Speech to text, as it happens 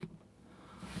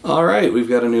All right, we've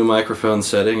got a new microphone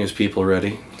setting. Is people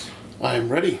ready? I'm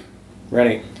ready.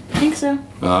 Ready. I think so.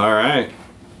 All right.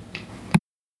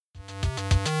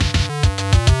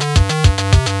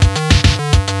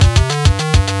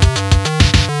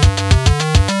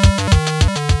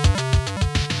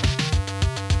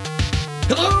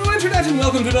 Hello, Internet, and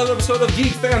welcome to another episode of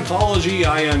Geek Fanthology.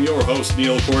 I am your host,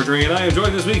 Neil Cordray, and I am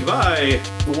joined this week by...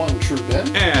 The one true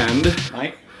Ben. And...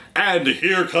 Mike. And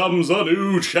here comes a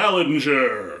new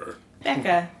challenger.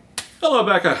 Becca. Hello,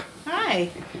 Becca. Hi.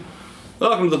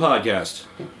 Welcome to the podcast.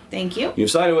 Thank you. You've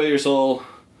signed away your soul.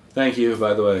 Thank you,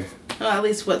 by the way. Well, at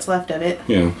least what's left of it.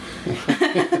 Yeah.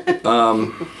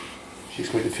 She's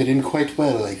going to fit in quite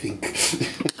well, I think.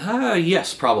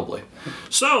 Yes, probably.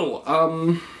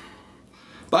 So,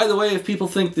 by the way, if people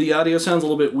think the audio sounds a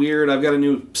little bit weird, I've got a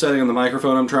new setting on the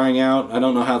microphone I'm trying out. I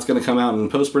don't know how it's going to come out in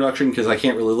post-production because I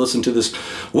can't really listen to this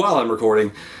while I'm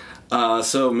recording.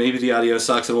 So maybe the audio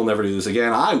sucks and we'll never do this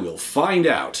again. I will find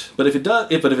out. But if it does,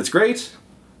 if it's great,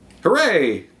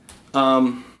 hooray!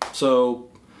 So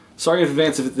sorry in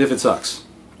advance if it sucks.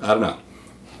 I don't know.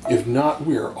 If not,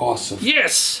 we're awesome.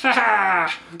 Yes!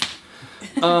 Ha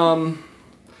ha!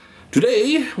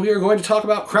 Today we are going to talk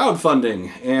about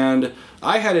crowdfunding, and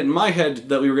I had it in my head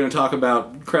that we were going to talk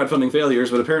about crowdfunding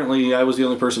failures, but apparently I was the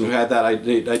only person who had that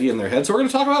idea in their head. So we're going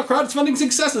to talk about crowdfunding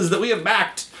successes that we have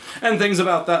backed and things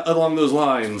about that along those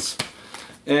lines.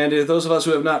 And if those of us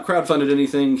who have not crowdfunded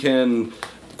anything can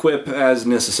quip as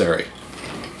necessary.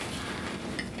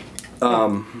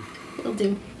 Will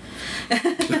do.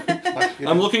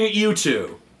 I'm looking at you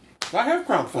two. I have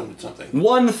crowdfunded something.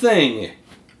 One thing.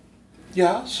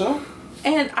 Yeah, so?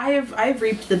 And I've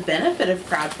reaped the benefit of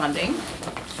crowdfunding.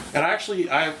 And I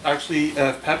have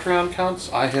Patreon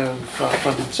counts, I have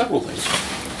funded several things.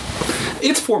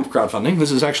 It's a form of crowdfunding.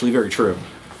 This is actually very true.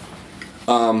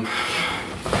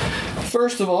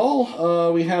 First of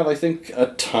all, we have, I think, a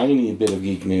tiny bit of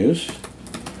geek news.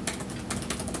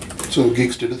 So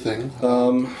Geeks did a thing.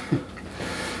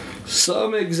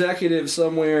 Some executive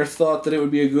somewhere thought that it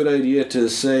would be a good idea to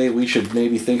say we should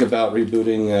maybe think about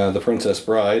rebooting The Princess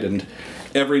Bride, and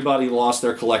everybody lost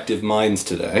their collective minds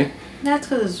today. That's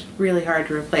because it's really hard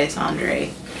to replace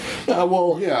Andre.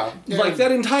 Well, Yeah. like,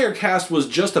 that entire cast was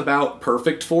just about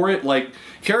perfect for it. Like,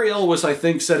 Cary Elwes, I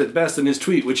think, said it best in his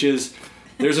tweet, which is,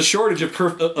 there's a shortage of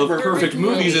perfect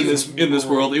movies in this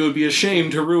world. It would be a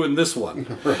shame to ruin this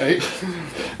one. Right?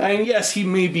 And yes, he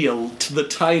may be the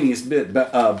tiniest bit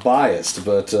biased,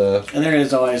 but... And there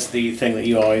is always the thing that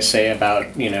you always say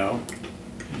about, you know,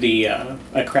 the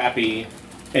a crappy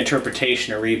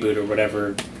interpretation or reboot or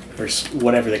whatever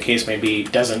the case may be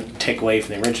doesn't take away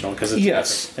from the original because it's a different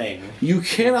thing. You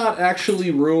cannot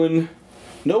actually ruin...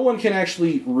 No one can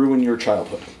actually ruin your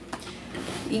childhood.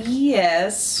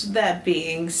 Yes, that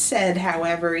being said,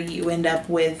 however, you end up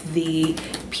with the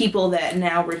people that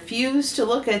now refuse to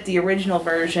look at the original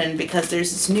version because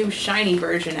there's this new shiny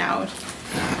version out.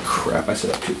 Ah, crap, I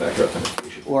set up two backer authentication.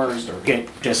 Or get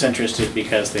disinterested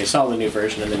because they saw the new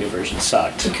version and the new version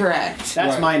sucked. Correct.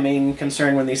 That's Right. my main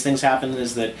concern when these things happen,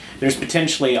 is that there's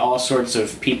potentially all sorts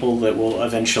of people that will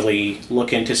eventually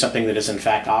look into something that is in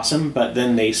fact awesome, but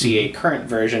then they see a current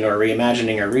version or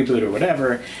reimagining or reboot or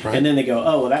whatever, Right. and then they go,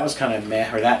 oh, well, that was kind of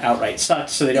meh, or that outright sucked,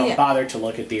 so they don't Yeah. bother to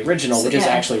look at the original, which is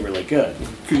Yeah. actually really good.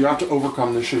 You have to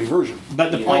overcome the shitty version.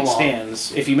 But the point Along.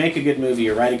 stands, if you make a good movie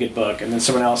or write a good book, and then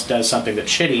someone else does something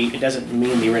that's shitty, it doesn't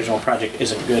mean the original project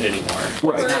isn't good anymore.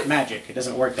 Right. It's not magic. It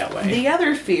doesn't work that way. The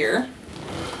other fear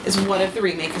is what if the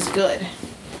remake is good?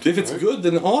 If it's good,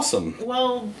 then awesome.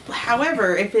 Well,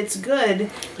 however, if it's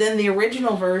good, then the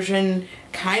original version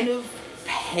kind of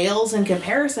pales in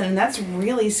comparison, and that's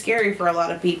really scary for a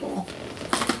lot of people.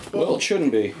 Well, it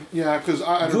shouldn't be. Yeah, because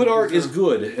I don't Good know, art is there-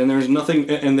 good, and there's nothing...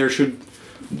 And there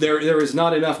is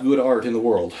not enough good art in the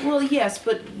world. Well, yes,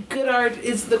 but good art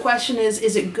is... The question is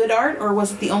it good art, or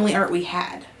was it the only art we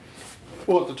had?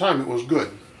 Well, at the time it was good.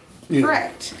 You know.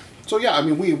 Correct. So yeah, I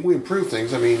mean, we improve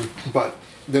things. I mean, but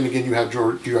then again, you had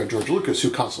George Lucas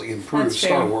who constantly improves That's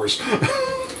Star fair. Wars.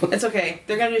 It's okay.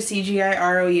 They're going to do CGI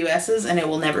ROUSs, and it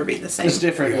will never be the same. It's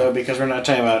different, though, because we're not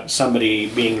talking about somebody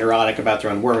being neurotic about their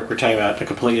own work. We're talking about a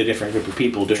completely different group of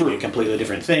people doing True. a completely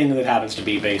different thing that happens to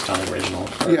be based on the original.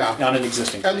 Or Yeah. on an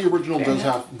existing And the original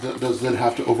Fair does then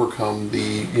have to overcome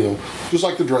the, just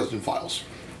like the Dresden Files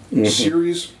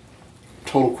series,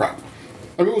 total crap.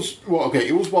 I mean, it was well done.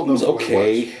 It was for what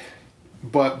okay. it was.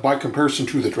 But by comparison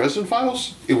to the Dresden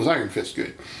Files, it was Iron Fist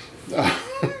good. I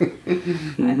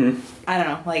don't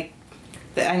know, like,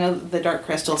 I know the Dark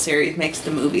Crystal series makes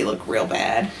the movie look real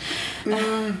bad.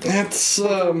 That's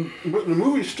But the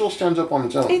movie still stands up on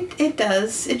its own. It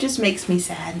does. It just makes me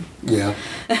sad. Yeah.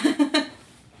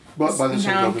 But by the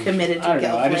same Now I'm token, committed to I don't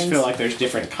know. I just Gelflings. feel like there's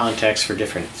different contexts for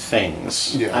different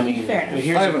things. Yeah. I mean, Fair enough.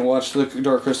 here's I haven't watched the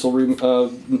Dark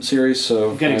Crystal series,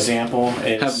 so a good example.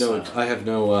 I have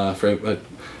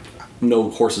no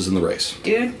horses in the race.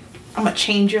 Dude, I'm gonna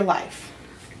change your life.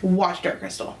 Watch Dark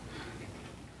Crystal.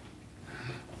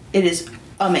 It is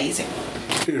amazing.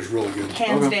 it is really good.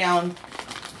 Hands Okay. down.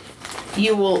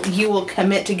 You will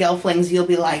commit to Gelflings. You'll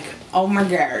be like, oh my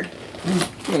god.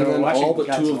 And then watching all but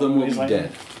two Godzilla of them will be movies later.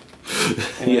 dead.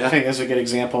 And Yeah. I think that's a good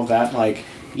example of that. Like,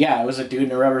 yeah, it was a dude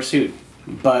in a rubber suit,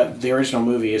 but the original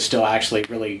movie is still actually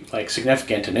really like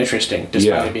significant and interesting,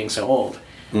 despite Yeah. it being so old.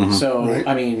 So, Right.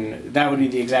 I mean, that would be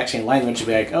the exact same language to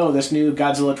be like, oh, this new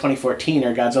Godzilla 2014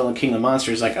 or Godzilla King of the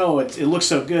Monsters, like, oh, it looks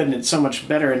so good and it's so much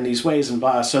better in these ways and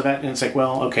blah. So that, and it's like,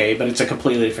 well, okay, but it's a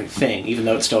completely different thing, even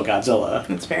though it's still Godzilla.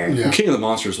 That's fair. Yeah. King of the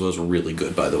Monsters was really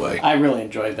good, by the way. I really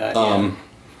enjoyed that. Yeah.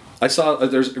 I saw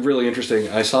there's really interesting.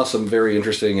 I saw some very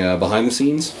interesting behind the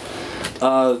scenes.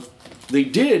 They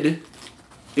did,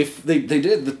 if they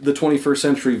did the 21st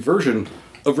century version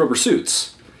of rubber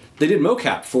suits. They did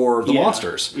mocap for the Yeah,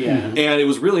 monsters. yeah. And it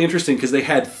was really interesting because they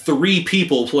had 3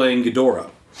 people playing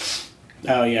Ghidorah.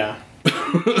 Oh, yeah.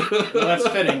 Well, that's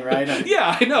fitting, right?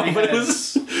 Yeah, I know, but it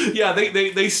Yes.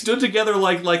 was they stood together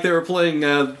like they were playing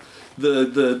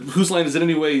the Whose Line Is It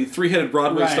Anyway 3-headed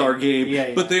Broadway Right. star game, Yeah,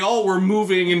 yeah. but they all were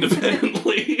moving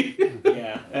independently.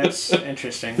 Yeah, that's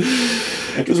interesting.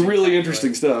 It was really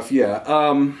interesting stuff. Yeah.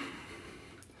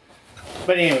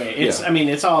 But anyway, it's Yeah. I mean,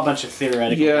 it's all a bunch of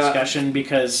theoretical Yeah. discussion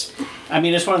because, I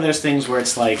mean, it's one of those things where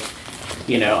it's like,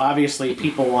 you know, obviously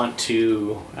people want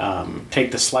to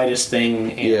take the slightest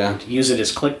thing and Yeah. use it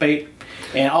as clickbait.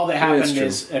 And all that Yeah, that's happened true.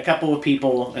 is a couple of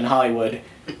people in Hollywood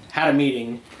had a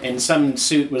meeting and some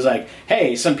suit was like,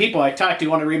 hey, some people I talked to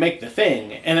want to remake The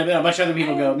Thing. And then a bunch of other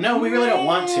people go, no, we really don't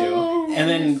want to. And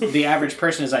then the average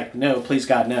person is like, no, please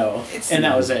God, no. And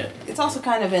that was it. It's also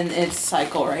kind of in its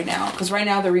cycle right now, because right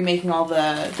now they're remaking all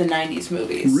the 90s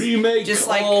movies. Remake Just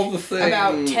like all the things.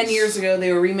 about 10 years ago,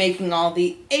 they were remaking all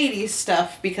the 80s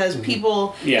stuff because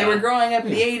people Yeah. that were growing up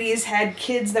in the 80s had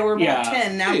kids that were about Yeah.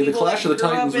 10. Now Hey, the people Clash that of the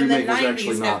grew Titans up in the remake was 90s actually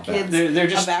have not bad. kids They're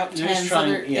just- about they're 10, just so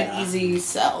trying- they're yeah. an easy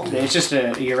sell. It's just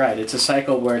you're right, it's a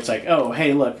cycle where it's like, oh,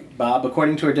 hey, look, Bob,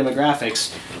 according to our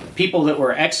demographics, people that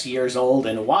were X years old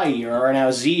and Y year are now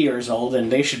Z years old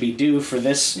and they should be due for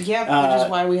this. Yep, which is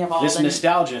why we have all this the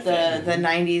nostalgia thing. the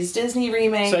 90s Disney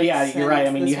remakes. So yeah, you're and right.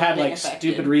 I mean, this you had one being like affected.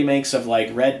 stupid remakes of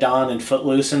like Red Dawn and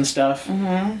Footloose and stuff.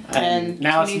 and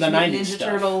now it's the Teenage Mutant 90s Ninja stuff.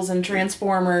 Turtles and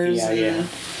Transformers. Yeah, and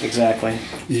yeah, exactly.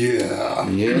 Yeah.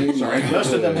 Yeah. Sorry.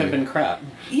 Most of them have been crap.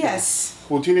 Yes.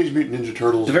 Well, Teenage Mutant Ninja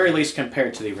Turtles. At the very least,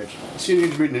 compared to the originals.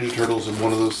 Teenage Mutant Ninja Turtles is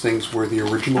one of those things where the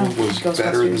original Oh, was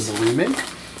better than Ghostbusters. the remake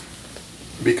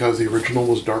because the original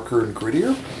was darker and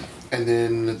grittier, and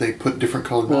then they put different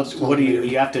colored Well, masks. what do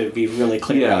you have to be really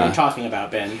clear Yeah. what you're talking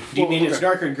about, Ben? Do you Well, mean it's okay.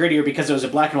 darker and grittier because it was a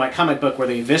black and white comic book where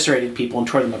they eviscerated people and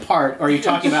tore them apart? Or are you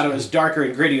talking about it was darker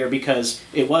and grittier because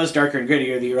it was darker and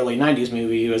grittier, the early 90s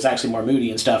movie, it was actually more moody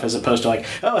and stuff, as opposed to like,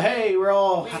 oh, hey, we're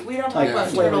all... We don't talk Like, about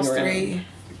flailing Turtles around. 3.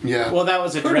 Yeah. Well, that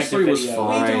was a Turtles direct 3 was video.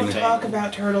 fine. We don't Fine. talk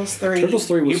about Turtles 3. Turtles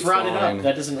 3 was You brought it fine. up.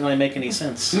 That doesn't really make any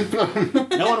sense.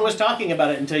 No one was talking about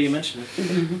it until you mentioned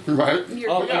it.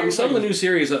 right. Some of the new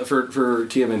series for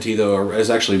TMNT though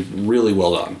is actually really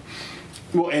well done.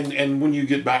 Well, and when you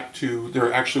get back to,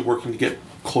 they're actually working to get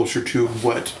closer to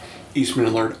what Eastman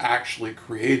and Laird actually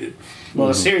created. Well,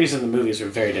 the series and the movies are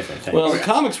very different things. Well, the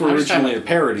comics were I'm just talking originally a about-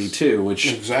 parody too,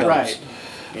 which Exactly. helps. right.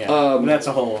 Yeah. That's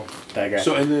a whole digression.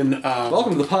 So, and then,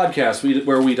 Welcome to the podcast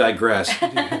where we digress.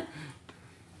 yeah.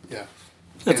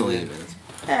 That's And only 8 then- minutes.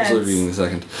 That's I'll reading in a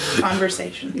second.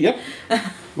 conversation. Yep. But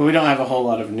we don't have a whole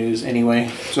lot of news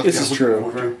anyway. So, This yeah, is we'll true. go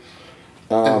over to-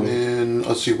 and then,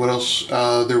 let's see, what else?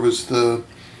 There was the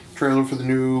trailer for the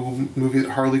new movie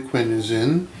that Harley Quinn is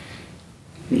in,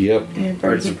 Yep. Yeah,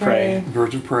 Birds of Prey.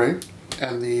 Birds of Prey,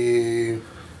 and the,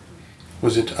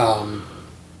 was it,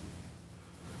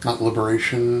 not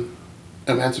Liberation,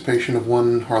 Emancipation of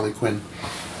One Harley Quinn.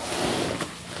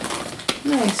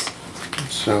 Nice.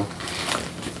 So,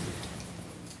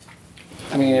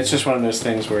 I mean, it's just one of those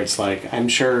things where it's like, I'm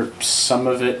sure some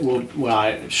of it will,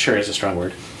 sure is a strong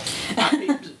word.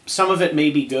 Some of it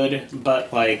may be good,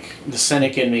 but like, the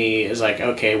cynic in me is like,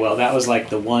 okay, well, that was like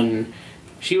the one,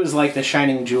 she was like the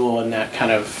shining jewel in that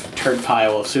kind of turd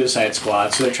pile of Suicide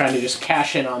Squad, so they're trying to just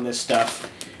cash in on this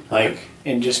stuff, like,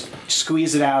 and just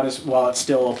squeeze it out while it's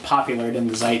still popular in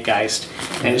the zeitgeist,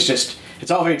 and it's just,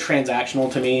 it's all very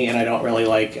transactional to me, and I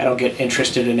don't get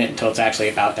interested in it until it's actually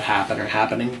about to happen or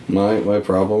happening. My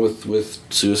problem with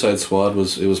Suicide Squad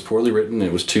was it was poorly written.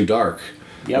 It was too dark.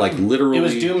 Yep. Like literally, It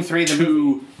was Doom 3 the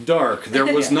too dark. There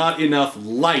was Yeah. not enough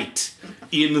light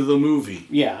in the movie.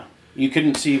 Yeah, you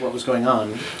couldn't see what was going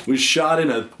on. It was shot in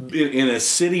a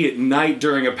city at night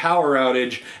during a power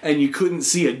outage, and you couldn't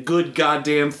see a good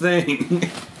goddamn thing.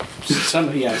 Some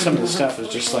of the stuff is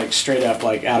just like straight up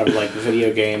like out of like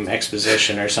video game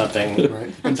exposition or something. Right.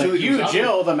 It's Until like, it you, was out.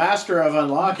 Jill, the master of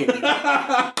unlocking.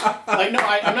 Like, no,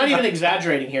 I'm not even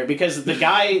exaggerating here because the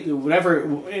guy, whatever,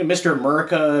 Mr.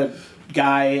 Murka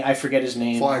guy, I forget his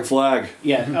name. Flag.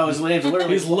 Yeah, oh, his name's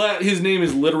literally. His name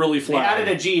is literally They Flag. added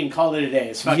a G and called it a day.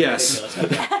 It's fucking Yes.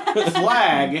 ridiculous.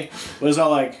 Flag was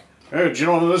all like, "Hey,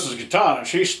 gentlemen, this is Katana.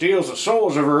 She steals the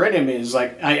souls of her enemies."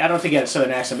 Like, I don't think he had a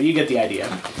southern accent, but you get the idea.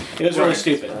 It was really Right.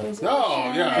 stupid.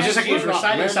 Oh, yeah. It's just like he was Slipknot,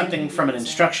 reciting man. something from an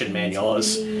instruction manual.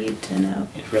 It's Need to know.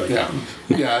 really Yeah. dumb.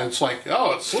 Yeah, it's like,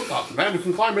 oh, it's Slipknot, the man who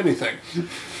can climb anything.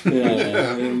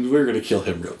 Yeah, and we're gonna kill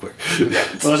him real quick.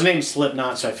 Well, his name's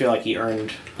Slipknot, so I feel like he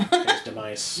earned his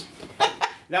demise.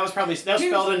 That was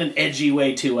spelled in an edgy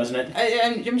way too, wasn't it?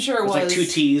 I'm sure it It was like two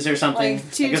T's or something.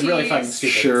 Like two it was really Ts. fucking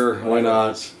stupid. Sure, why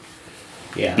not?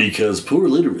 Yeah. Because poor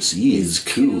literacy is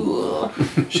cool.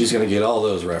 She's gonna get all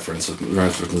those references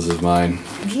of mine.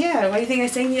 Yeah, why do you think I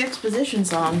sang the exposition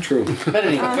song? True. But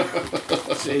anyway,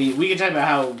 so we can talk about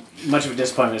how much of a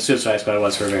disappointment Suicide Squad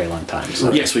was for a very long time.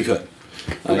 So. Yes, we could.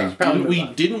 Yeah.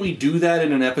 Probably Didn't we do that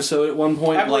in an episode at one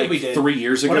point? I believe like we did. 3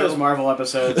 years ago. One of those Marvel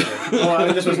episodes. Well, I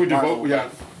mean, this was We Marvel. devote, yeah.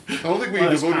 I don't think we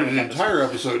Well, it's devoted comic an entire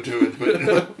episode to it,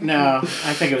 but No,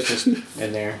 I think it was just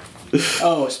in there.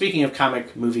 Oh, speaking of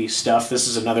comic movie stuff, this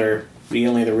is the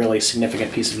only really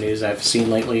significant piece of news I've seen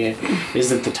lately is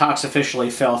that the talks officially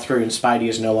fell through and Spidey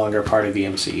is no longer part of the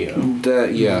MCU.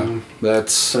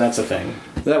 So that's a thing.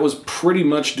 That was pretty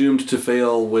much doomed to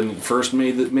fail when it first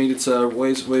made its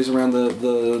ways around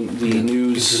the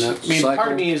news Internet. I mean, cycle.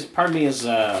 part of me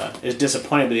is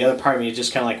disappointed, but the other part of me is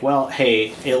just kind of like, well,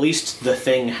 hey, at least the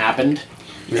thing happened.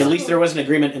 At least there was an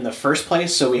agreement in the first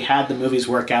place, so we had the movies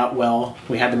work out well.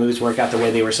 We had the movies work out the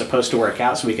way they were supposed to work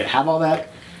out, so we could have all that.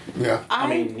 yeah. I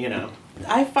mean, you know.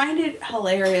 I find it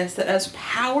hilarious that as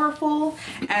powerful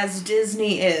as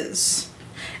Disney is,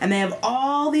 and they have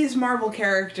all these Marvel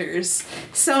characters,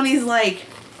 Sony's like,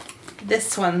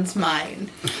 this one's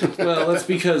mine. Well, that's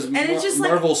because it's just like-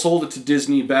 Marvel sold it to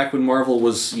Disney back when Marvel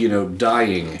was,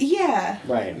 dying. Yeah.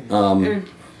 Right.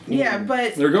 Yeah,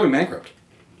 but They're going bankrupt.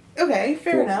 okay,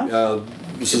 fair enough.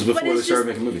 This is before But they it's started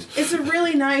just- making movies. It's a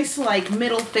really nice, like,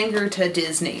 middle finger to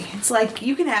Disney. It's like,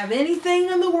 you can have anything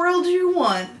in the world you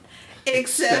want,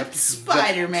 except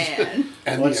Spider-Man.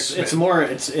 And Well, the it's X-Men. more.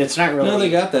 It's not really. No,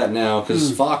 they got that now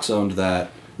because Fox owned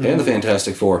that. And the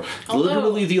Fantastic Four. Although-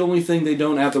 Literally, the only thing they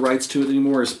don't have the rights to it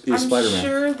anymore is I'm Spider-Man.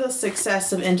 sure the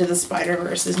success of Into the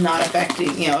Spider-Verse is not affecting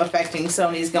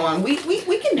Sony's going, we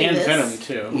can do and this. Venom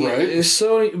too. Right.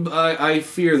 Sony, I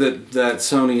fear that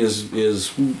Sony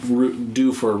is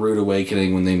due for a rude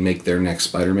awakening when they make their next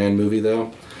Spider-Man movie,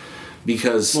 though,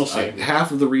 because We'll see.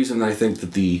 half of the reason I think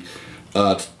that the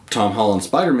Tom Holland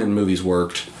Spider-Man movies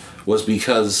worked was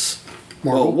because,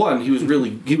 Marvel? well, one, he was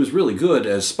really good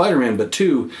as Spider-Man, but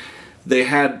two, they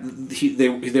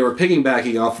were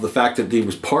piggybacking off of the fact that he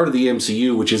was part of the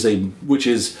MCU, which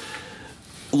is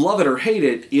love it or hate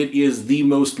it, it is the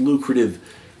most lucrative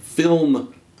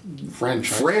film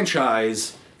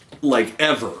franchise like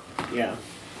ever. Yeah.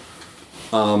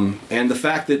 And the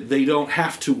fact that they don't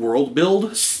have to world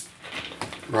build,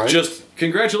 Right. just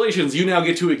congratulations, you now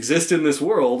get to exist in this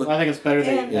world. I think it's better.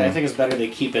 Yeah. I think it's better they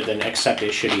keep it than accept a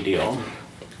shitty deal,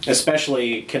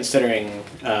 especially considering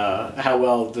how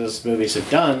well those movies have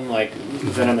done, like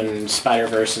Venom and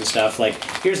Spider-Verse and stuff. Like,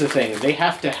 here's the thing: they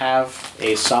have to have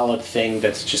a solid thing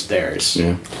that's just theirs.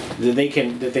 Yeah. That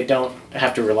they don't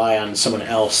have to rely on someone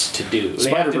else to do. They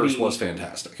have to Spider-Verse be- was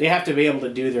fantastic. They have to be able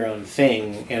to do their own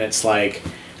thing, and it's like,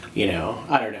 I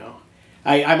don't know.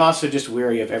 I'm also just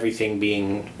weary of everything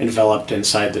being enveloped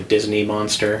inside the Disney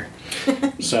monster.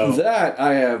 So That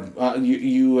I have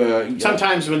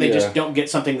sometimes when they yeah. just don't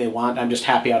get something they want, I'm just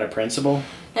happy out of principle.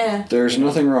 Eh. There's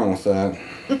nothing wrong with that.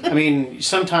 I mean,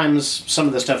 sometimes some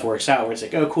of the stuff works out where it's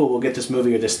like, oh, cool, we'll get this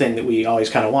movie or this thing that we always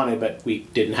kind of wanted, but we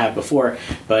didn't have before.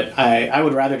 But I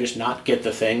would rather just not get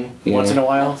the thing once in a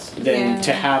while than Yeah.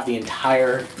 to have the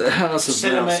entire The House of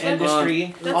cinema Mouse.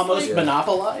 industry That's almost like-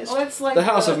 monopolized. Well, it's like The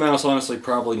House of Mouse honestly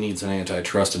probably needs an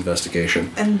antitrust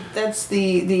investigation. And that's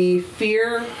the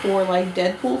fear for for like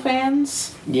Deadpool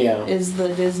fans. Yeah. Is the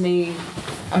Disney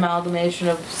amalgamation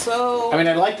of I mean,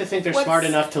 I'd like to think they're What's- smart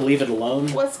enough to leave it alone.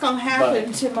 what's gonna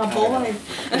happen to my boy?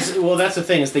 Well, that's the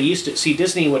thing is they used to see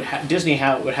Disney would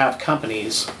have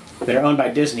companies that are owned by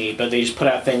Disney, but they just put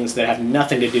out things that have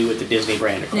nothing to do with the Disney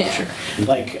brand or culture,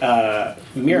 like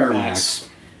Miramax,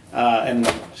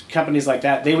 and companies like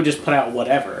that. They would just put out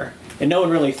whatever, and no one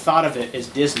really thought of it as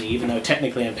Disney, even though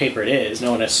technically on paper it is.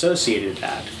 No one associated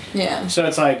that. Yeah. So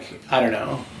it's like, I don't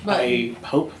know. But- I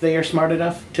hope they are smart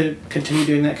enough to continue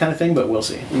doing that kind of thing, but we'll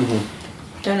see.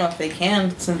 Don't know if they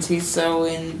can since he's so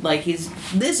in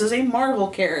this is a Marvel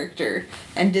character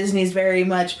and Disney's very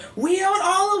much we own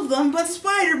all of them but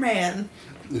Spider-Man.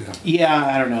 Yeah. Yeah,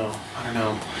 I don't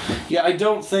know. Yeah, I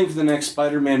don't think the next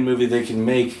Spider-Man movie they can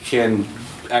make can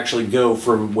actually go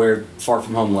from where Far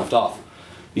From Home left off.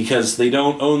 Because they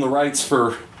don't own the rights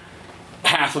for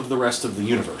half of the rest of the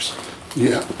universe.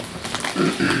 Yeah.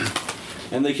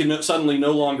 And they can suddenly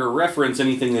no longer reference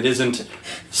anything that isn't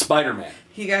Spider-Man.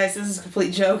 You guys, this is a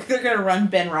complete joke. They're gonna run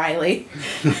Ben Reilly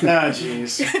Oh,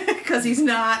 jeez. because he's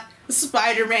not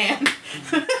Spider-Man.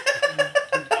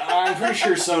 I'm pretty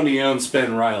sure Sony owns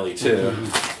Ben Reilly, too.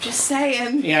 Just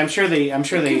saying. Yeah, I'm sure they.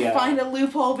 Find a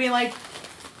loophole, being like,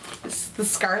 it's the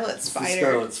Scarlet Spider. The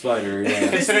Scarlet Spider, yeah.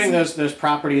 Considering those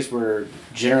properties were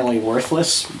generally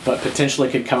worthless, but potentially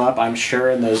could come up, I'm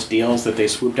sure in those deals that they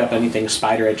swooped up anything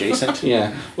spider adjacent.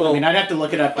 Yeah. Well, I mean, I'd have to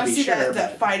look it up to I be see sure.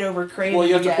 that fight over Kraven. well,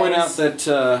 you have to point out guys.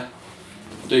 that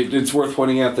it's worth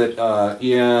pointing out that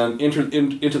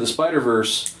Into the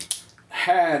Spider-Verse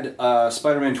had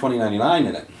Spider-Man 2099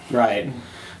 in it, Right.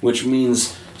 which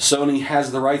means Sony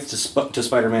has the rights to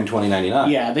Spider-Man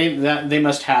 2099. Yeah, they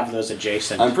must have those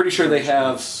adjacent. I'm pretty sure they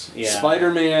have Yeah.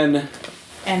 Spider-Man.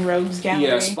 And Rogues Gallery.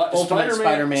 Yeah, Ultimate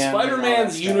Spider-Man and all that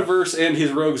Spider-Man's stuff. universe and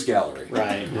his Rogues Gallery.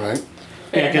 Right. Right.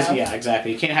 Yeah, because Fair enough. yeah,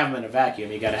 exactly. You can't have them in a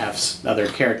vacuum. You got to have other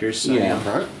characters. So, Yeah.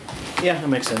 Right. Yeah, that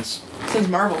makes sense. Since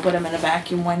Marvel put him in a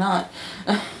vacuum, why not?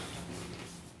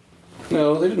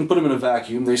 No, they didn't put him in a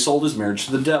vacuum. They sold his marriage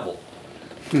to the devil.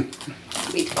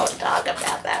 We don't talk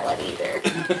about that one either.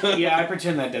 Yeah, I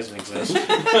pretend that doesn't exist.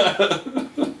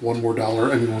 $1 more,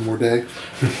 one more day.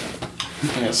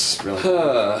 Yes, really.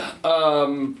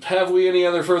 Have we any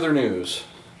other further news?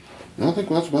 I think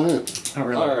that's about it. Not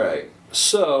really. All right.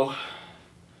 So,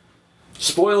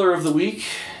 spoiler of the week.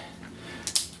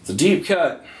 The deep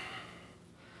cut.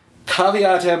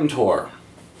 Caveat emptor.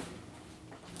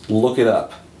 Look it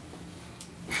up.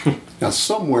 Now,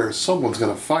 somewhere, someone's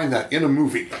going to find that in a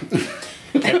movie.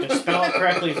 You have to spell it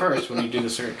correctly first when you do the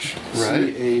search.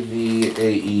 Right.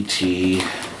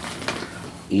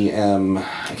 CAVAETEM. I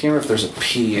can't remember if there's a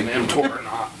P in mTOR or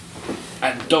not.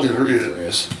 I don't There believe is. there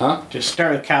is. Huh? Just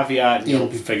start with caveat and you'll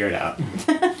figure it out.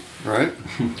 Right?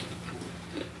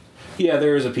 Yeah,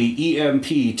 there is a P.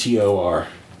 EMPTOR.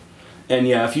 And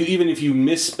yeah, if you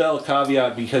misspell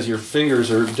caveat because your fingers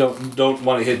don't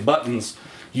want to hit buttons,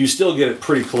 you still get it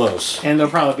pretty close. And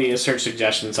there'll probably be a search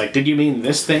suggestion. It's like, did you mean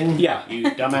this thing? Yeah. You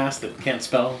dumbass that can't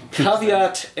spell.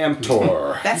 Caveat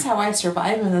emptor. That's how I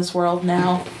survive in this world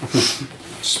now.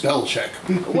 Spell check.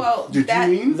 Well, Did that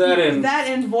you mean? That in that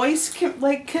and voice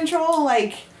control,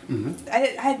 I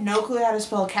had no clue how to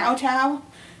spell kowtow.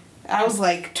 I was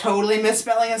like totally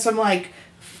misspelling it, so I'm like,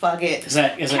 fuck it. Is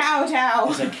it kowtow?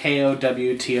 Is it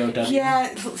KOWTOW?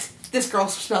 Yeah, this girl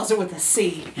spells it with a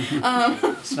C.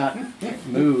 It's not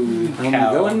moo. I'm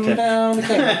Cow. going down the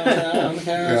cow, the cow's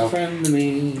Yeah. a friend to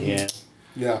me. Yeah.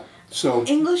 Yeah. So,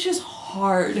 English is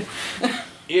hard.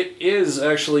 It is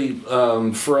actually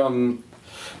from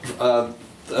a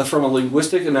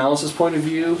linguistic analysis point of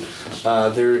view.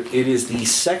 It is the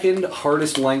second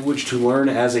hardest language to learn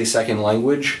as a second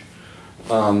language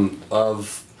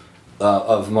of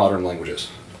modern languages.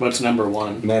 What's number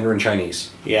one? Mandarin Chinese.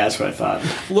 Yeah, that's what I thought.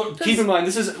 Look, keep in mind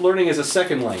this is learning as a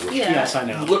second language. Yeah. Yes, I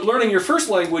know. Learning your first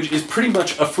language is pretty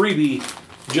much a freebie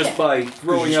just Yeah. by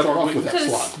growing you up start off with that Because-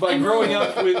 slot. by growing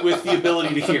up with the ability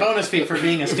to It's a hear. bonus fee for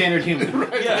being a standard human.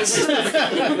 Yes.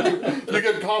 You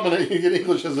get common, you get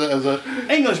English as a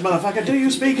English, motherfucker, do you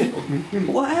speak it?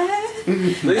 What?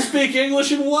 They speak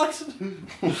English in what?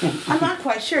 I'm not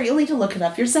quite sure. You'll need to look it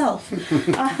up yourself.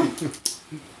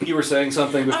 You were saying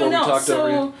something before we talked over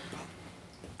you.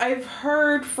 I've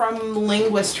heard from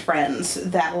linguist friends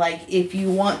that, like, if you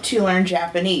want to learn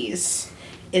Japanese,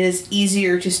 it is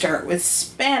easier to start with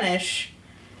Spanish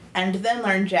and then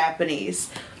learn Japanese.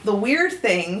 The weird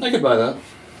thing I could buy that.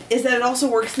 is that it also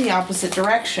works in the opposite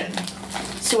direction.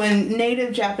 So when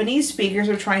native Japanese speakers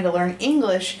are trying to learn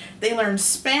English, they learn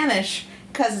Spanish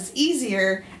because it's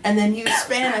easier, and then use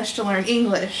Spanish to learn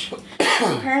English.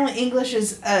 So apparently English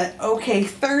is a okay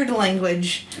third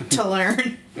language to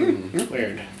learn.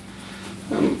 Weird.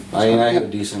 I had a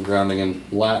decent grounding in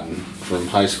Latin from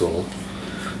high school.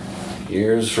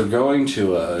 Years for going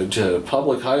to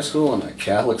public high school in a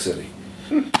Catholic city.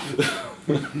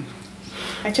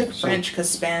 I took French because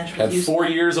Spanish was Had used. 4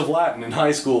 years of Latin in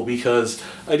high school because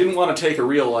I didn't want to take a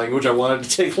real language, I wanted to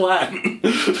take Latin.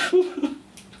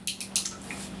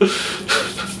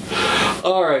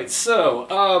 Alright,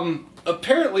 so,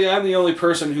 apparently I'm the only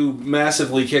person who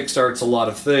massively kickstarts a lot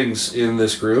of things in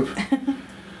this group.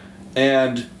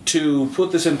 And to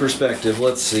put this in perspective,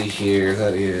 let's see here,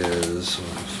 that is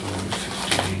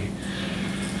 150,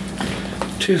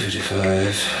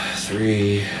 255,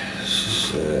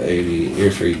 380,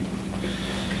 here 380.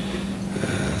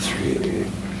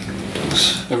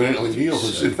 Evidently, Neil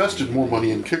has invested more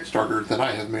money in Kickstarter than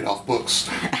I have made off books.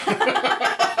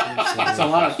 That's a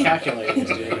lot of calculators,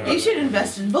 dude. You should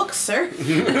invest in books, sir.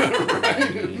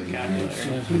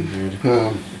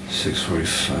 Calculator.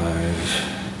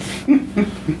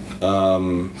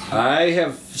 645. I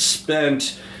have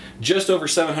spent just over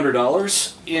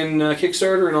 $700 in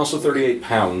Kickstarter and also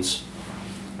 £38.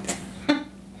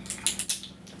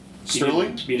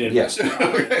 Sterling? You did. Yes.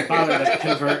 Bother to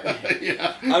convert.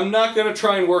 I'm not going to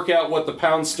try and work out what the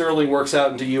pound sterling works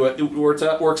out into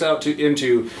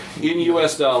into in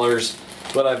US dollars,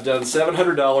 but I've done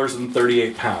 $700 and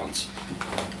 £38.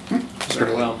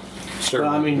 Very well. Sterling,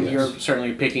 Well, I mean, yes. you're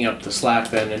certainly picking up the slack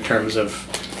then in terms of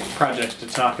projects to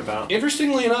talk about.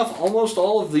 Interestingly enough, almost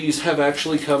all of these have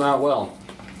actually come out well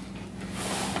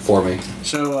for me.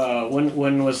 So,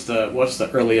 what's the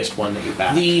earliest one that you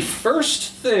backed? The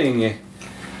first thing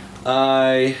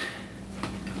I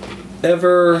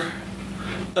ever...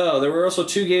 Oh, there were also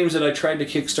 2 games that I tried to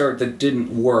kickstart that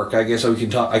didn't work. I guess I can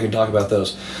talk about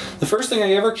those. The first thing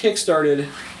I ever kickstarted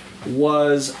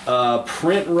was a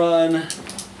print run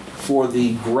for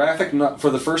the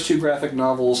first 2 graphic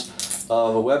novels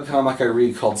of a webcomic I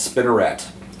read called Spinneret.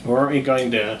 Weren't we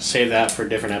going to save that for a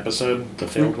different episode? The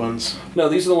failed ones? No,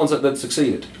 these are the ones that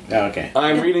succeeded. Oh, okay.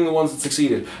 I'm reading the ones that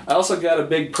succeeded. I also got a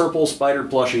big purple spider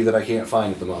plushie that I can't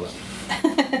find at the moment.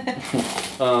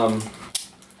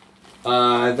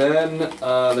 Then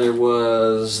there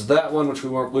was that one which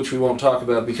we won't talk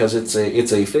about because it's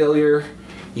a failure,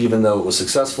 even though it was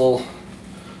successful.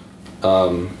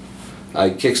 I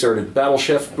kickstarted Battle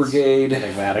Chef Brigade.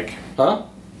 Enigmatic. Huh?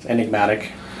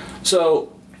 Enigmatic.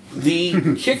 So the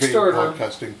Kickstarter,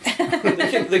 Podcasting.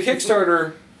 the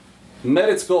Kickstarter met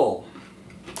its goal.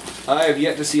 I have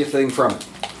yet to see a thing from it.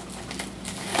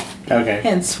 Okay.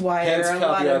 Hence why Hence, there are a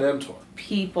lot caveat of emptor.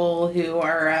 people who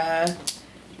are a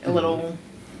little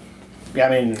Yeah,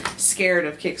 I mean, scared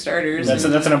of Kickstarters. that's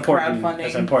and an important crowdfunding.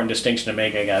 that's an important distinction to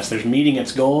make, I guess. There's meeting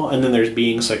its goal, and then there's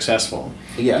being successful.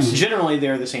 Yes. Generally,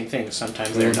 they're the same thing.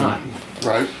 Sometimes they're not.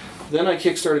 Right? Then I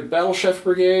kickstarted Battle Chef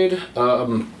Brigade,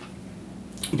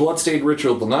 Bloodstained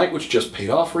Ritual of the Night, which just paid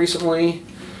off recently,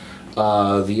 the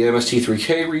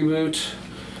MST3K reboot,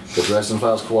 the Dresden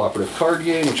Files cooperative card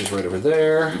game, which is right over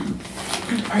there,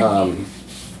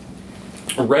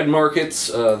 Red Markets,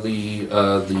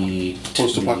 the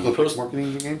Post-apocalyptic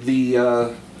marketing game?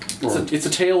 it's a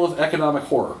tale of economic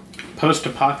horror.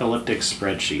 Post-apocalyptic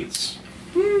spreadsheets.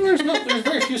 There's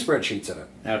very few spreadsheets in it.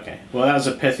 Okay. Well, that was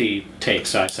a pithy take,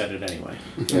 so I said it anyway.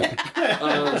 Yeah.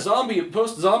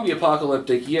 Post-zombie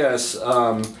apocalyptic, yes,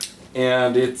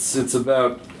 and it's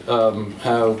about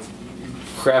how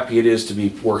crappy it is to be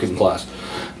working class.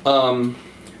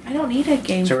 I don't need a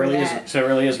game So it for really that. is. So it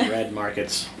really is red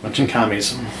markets, bunch of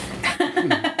commies.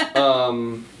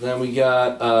 Then we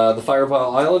got the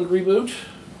Fireball Island reboot.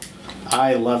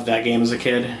 I loved that game as a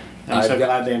kid. I'm so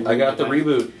glad they. I got the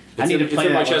reboot. I need to play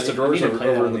in my that chest of drawers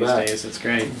over in the these back, days. It's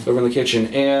great. over in the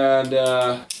kitchen,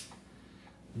 and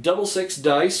Double Six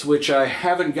Dice, which I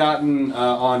haven't gotten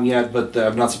on yet, but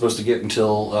I'm not supposed to get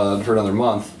until for another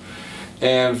month.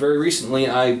 And very recently,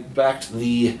 I backed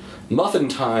the Muffin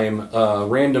Time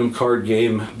random card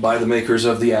game by the makers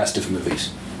of the Astif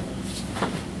movies.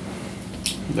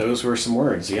 Those were some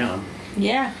words, yeah.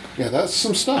 Yeah. Yeah, that's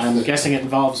some stuff. I'm that- guessing it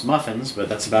involves muffins, but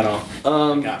that's about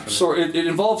all I got from So it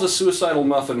involves a suicidal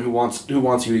muffin who wants you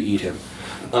to eat him.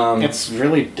 it. It's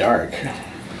really dark.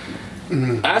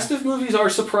 Astif movies are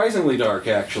surprisingly dark,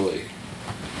 actually.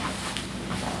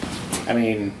 I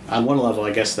mean, on one level,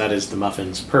 I guess that is the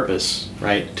muffin's purpose,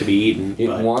 right? To be eaten. It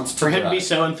but wants to for him to die. be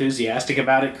so enthusiastic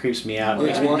about it creeps me out. It It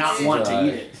makes me wants not to want die. to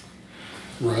eat it.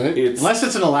 Right? Unless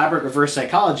it's an elaborate reverse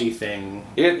psychology thing.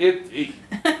 It He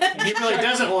really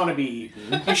doesn't want to be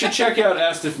eaten. you should check out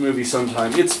Astif movie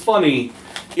sometime. It's funny.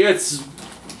 It's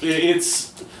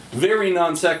It's very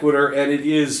non sequitur, and it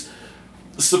is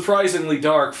surprisingly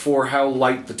dark for how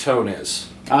light the tone is.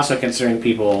 Also, considering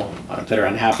people that are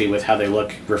unhappy with how they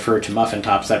look refer to muffin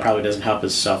tops, that probably doesn't help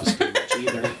his self-esteem much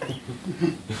either.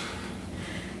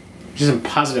 Just some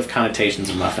positive connotations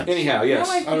of muffins. Anyhow, yes.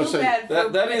 Now I feel would say bad for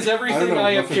That is everything I don't know,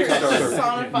 I have muffin tops Kickstarted. are-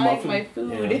 personifying Muffin- my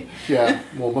food. Yeah,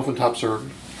 well, muffin tops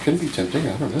can be tempting.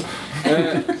 I don't know.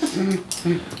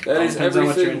 That is Depends on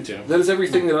what you're everything. into. That is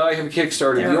everything that I have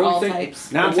Kickstarted. There The are only all thing,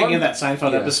 types. Now I'm the thinking one- of that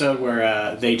Seinfeld yeah. episode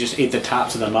where they just ate the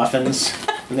tops of the muffins,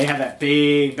 and they have that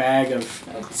big bag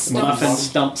of muffin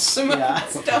stumps. Yeah.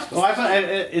 Stuff. Well, I find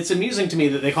it's amusing to me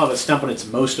that they call it a stump when it's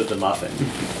most of the muffin.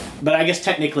 But I guess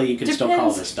technically you can still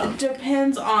call it a stump.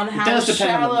 Depends on how does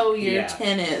depend on the- shallow your yeah.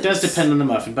 tin is. It does depend on the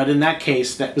muffin, but in that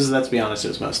case, let's be honest, it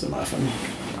was most of the muffin.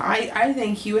 I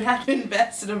think you would have to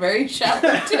invest in a very shallow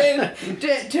tin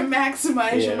to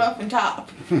maximize your Yeah. muffin top.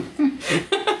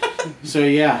 So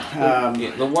yeah,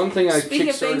 Yeah, the one thing I Speaking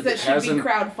of things Kickstarted that should be hasn't.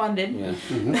 crowdfunded, Yeah.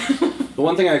 The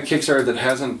one thing I Kickstarted that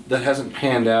hasn't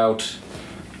panned out,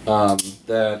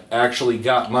 that actually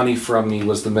got money from me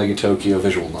was the Mega Tokyo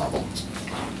visual novel,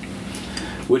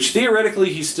 which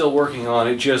theoretically he's still working on.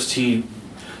 It just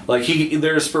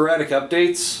there's sporadic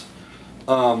updates.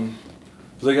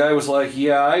 The guy was like,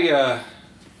 "Yeah,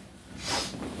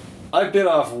 I bit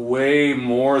off way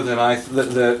more than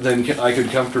than I could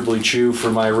comfortably chew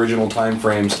for my original time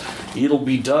frames. It'll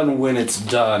be done when it's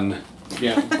done.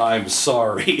 yeah. I'm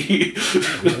sorry."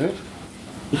 Right?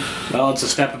 Well, it's a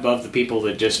step above the people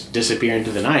that just disappear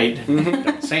into the night.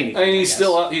 Don't say anything. And I he's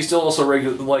guess. still also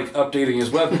updating his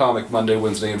webcomic Monday,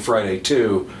 Wednesday, and Friday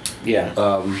too. Yeah.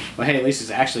 Well, hey, at least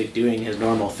he's actually doing his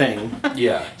normal thing.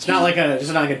 Yeah. It's not like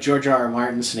a George R. R.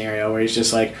 Martin scenario where he's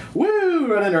just like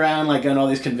woo running around like going to all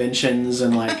these conventions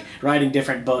and like writing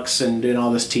different books and doing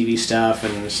all this TV stuff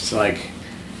and it's just like,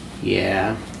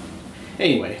 yeah.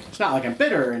 Anyway, it's not like I'm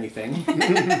bitter or anything.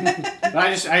 But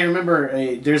I remember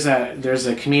there's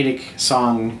a comedic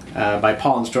song by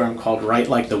Paul and Storm called "Right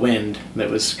Like the Wind"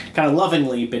 that was kind of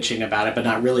lovingly bitching about it, but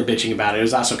not really bitching about it. It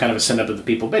was also kind of a send up of the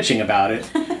people bitching about it.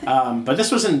 But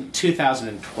this was in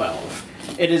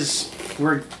 2012.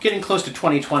 We're getting close to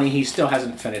 2020. He still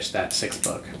hasn't finished that 6th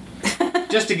book.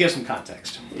 Just to give some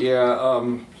context. Yeah.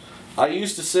 I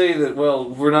used to say that, well,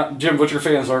 Jim Butcher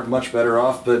fans aren't much better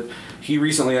off, but he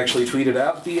recently actually tweeted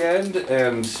out the end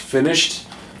and finished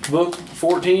book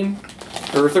 14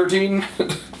 or 13.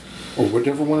 Or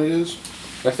whatever one it is.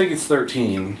 I think it's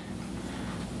 13.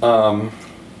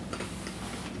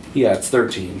 Yeah, it's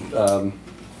 13.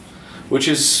 Which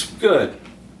is good.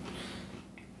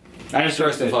 I just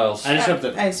Dresden Files. I just hope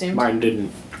that I assumed. Martin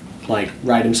didn't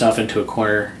write himself into a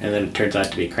corner and then it turns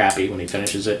out to be crappy when he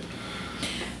finishes it.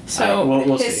 So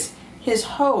we'll his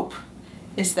hope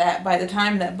is that by the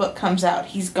time that book comes out,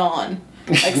 he's gone.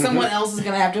 Like someone else is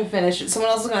gonna have to finish it.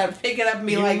 Someone else is gonna have to pick it up and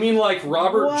be You like, mean like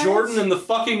Robert what? Jordan and the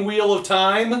fucking Wheel of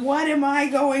Time? "What am I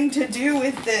going to do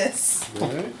with this?"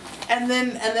 Right? And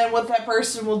then what that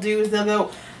person will do is they'll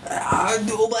go,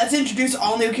 "Let's introduce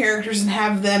all new characters and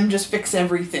have them just fix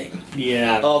everything."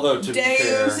 Yeah. Although, to be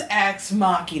Deus fair, ex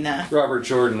machina. Robert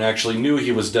Jordan actually knew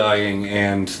he was dying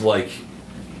and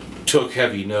took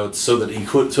heavy notes so that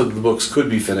the books could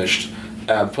be finished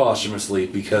posthumously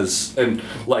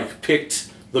picked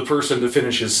the person to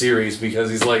finish his series because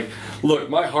he's like, look,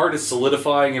 my heart is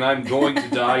solidifying and I'm going to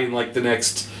die in the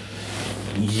next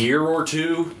year or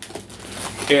two,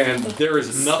 and there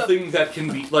is nothing that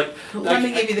can be Let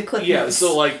me give you the clip yeah, notes.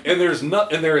 so there is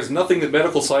nothing that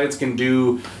medical science can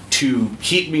do to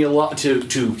keep me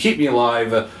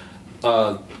alive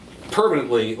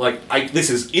permanently. This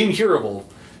is incurable.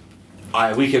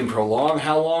 We can prolong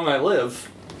how long I live,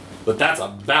 but that's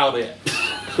about it.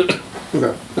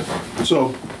 Okay.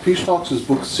 So, Peace Talks is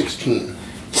book 16.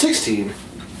 16.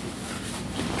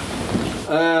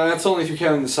 That's only if you're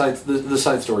counting the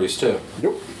side stories too.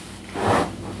 Nope.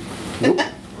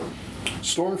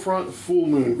 Stormfront, Full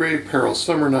Moon, Grave Peril,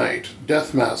 Summer Night,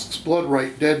 Death Masks, Blood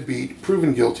Right, Deadbeat,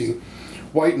 Proven Guilty,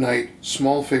 White Knight,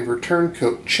 Small Favor,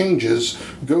 Turncoat, Changes,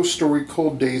 Ghost Story,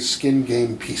 Cold Days, Skin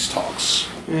Game, Peace Talks.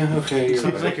 Yeah. Okay.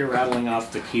 Sounds like you're rattling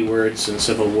off the keywords in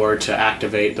Civil War to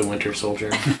activate the Winter Soldier.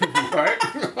 Right?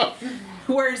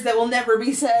 Words that will never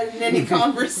be said in any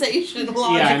conversation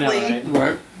logically. Yeah, I know,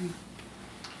 right?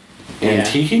 Right.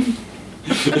 Antiquing.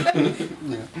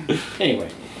 Anyway.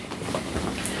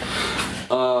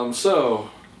 So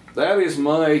that is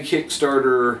my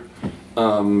Kickstarter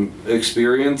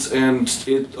experience, and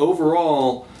it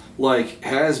overall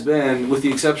has been, with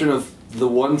the exception of the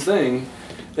one thing,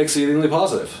 exceedingly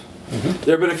positive. Mm-hmm.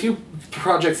 There have been a few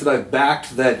projects that I've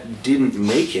backed that didn't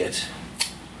make it,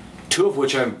 two of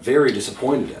which I'm very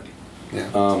disappointed in.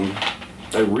 Yeah.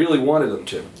 I really wanted them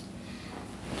to.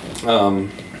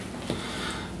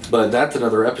 But that's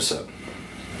another episode.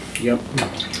 Yep.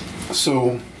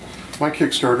 So, my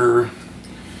Kickstarter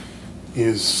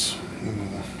is,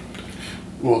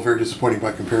 well, very disappointing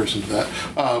by comparison to that.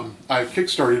 I've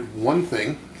Kickstarted one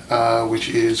thing, which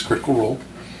is Critical Role.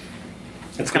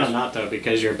 It's kind of not though,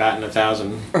 because you're batting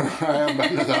 1,000. I am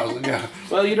batting 1,000, yeah.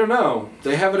 Well, you don't know.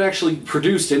 They haven't actually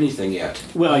produced anything yet.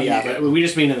 Well, yeah, but we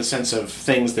just mean in the sense of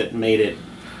things that made it.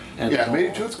 And Yeah, made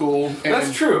it to its goal. And,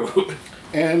 That's true.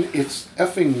 And it's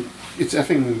effing.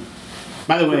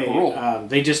 By the way, Critical Role.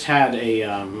 they just had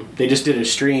they just did a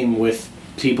stream with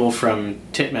people from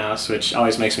Titmouse, which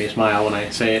always makes me smile when I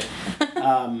say it.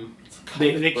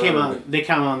 They came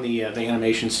on the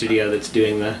animation studio that's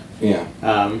doing the Yeah.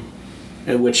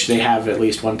 in which they have at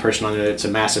least one person on there that's a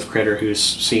massive critter who's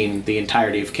seen the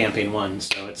entirety of Campaign 1,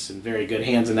 so it's in very good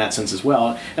hands in that sense as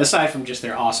well, aside from just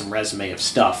their awesome resume of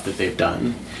stuff that they've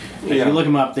done. If Yeah. you look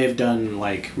them up, they've done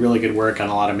like really good work on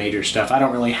a lot of major stuff. I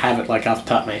don't really have it like off the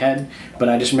top of my head, but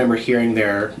I just remember hearing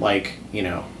their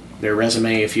their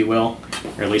resume, if you will,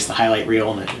 or at least the highlight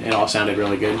reel, and it all sounded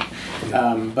really good.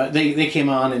 But they came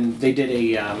on and they did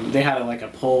they had a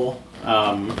poll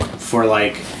for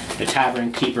like the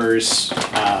tavern keepers,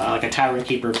 like a tavern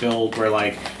keeper build where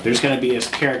like there's going to be this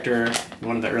character in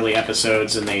one of the early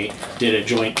episodes, and they did a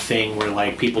joint thing where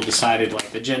like people decided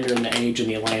like the gender and the age and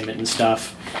the alignment and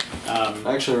stuff.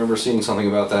 I actually remember seeing something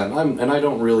about that. And I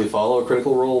don't really follow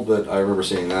Critical Role, but I remember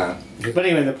seeing that. But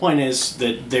anyway, the point is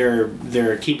that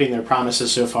they're keeping their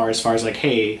promises so far as like,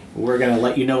 hey, we're going to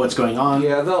let you know what's going on.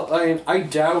 Yeah, I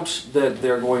doubt that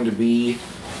they're going to be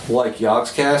like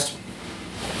Yogscast,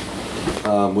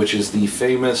 which is the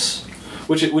famous,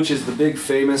 which is the big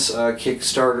famous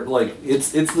Kickstarter. Like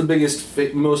it's the biggest,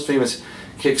 most famous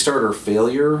Kickstarter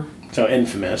failure. So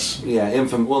infamous. Yeah,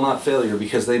 well, not failure,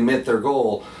 because they met their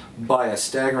goal by a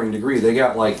staggering degree. They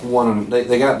got like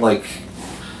they got like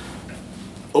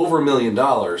over $1 million,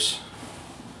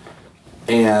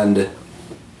 and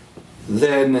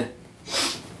then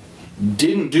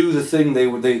didn't do the thing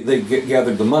they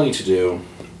gathered the money to do,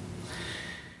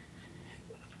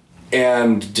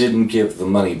 and didn't give the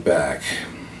money back.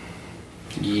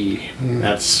 Yeah,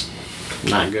 that's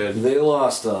not good. They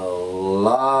lost a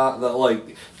lot.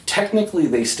 Like technically,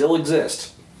 they still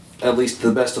exist, at least to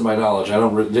the best of my knowledge. I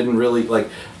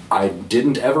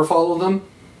didn't ever follow them,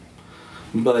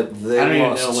 but they I don't even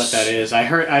lost. know what that is. I've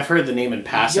heard the name in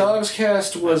passing.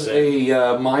 Yogscast was a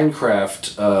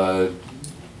Minecraft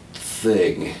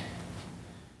thing.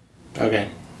 Okay.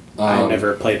 I've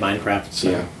never played Minecraft, so.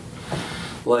 Yeah.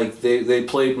 Like, they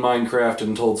played Minecraft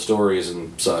and told stories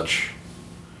and such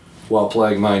while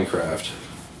playing Minecraft.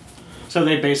 So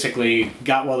they basically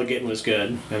got while the getting was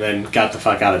good, and then got the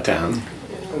fuck out of town,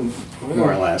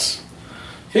 more or less.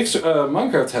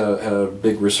 Minecraft had a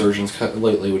big resurgence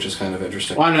lately, which is kind of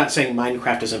interesting. Well, I'm not saying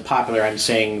Minecraft isn't popular. I'm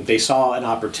saying they saw an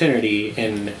opportunity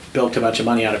and bilked a bunch of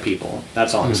money out of people.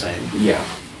 That's all I'm saying. Yeah.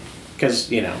 Because,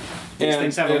 these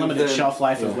things have a limited shelf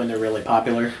life of when they're really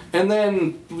popular. And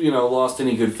then, lost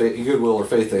any goodwill or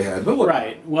faith they had. But what?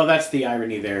 Right. Well, that's the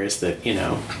irony there, is that,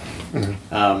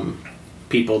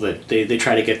 people that they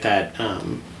try to get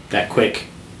that quick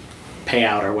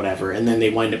payout or whatever, and then they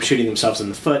wind up shooting themselves in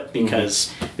the foot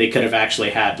because they could have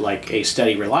actually had like a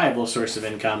steady, reliable source of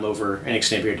income over an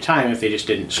extended period of time if they just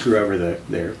didn't screw over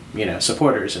their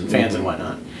supporters and fans and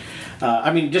whatnot.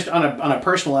 I mean, just on a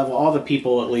personal level, all the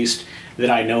people, at least that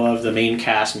I know of, the main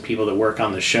cast and people that work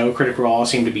on the show, Critical Role, all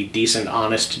seem to be decent,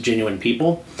 honest, genuine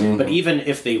people. But even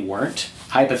if they weren't,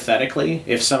 hypothetically,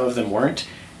 if some of them weren't,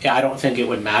 I don't think it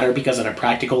would matter, because on a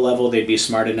practical level, they'd be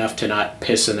smart enough to not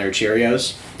piss in their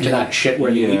Cheerios, to not shit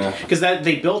where they eat. Because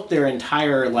they built their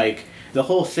entire, the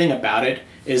whole thing about it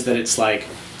is that it's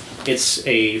it's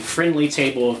a friendly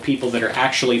table of people that are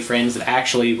actually friends, that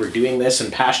actually were doing this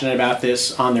and passionate about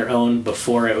this on their own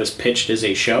before it was pitched as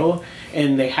a show,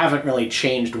 and they haven't really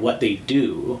changed what they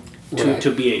do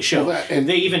to be a show. Well, and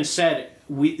they even said,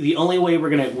 the only way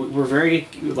we're very,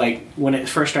 when it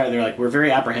first started, they're we're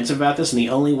very apprehensive about this, and the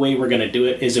only way we're going to do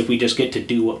it is if we just get to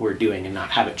do what we're doing and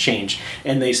not have it change.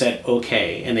 And they said,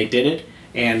 okay, and they did it,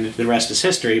 and the rest is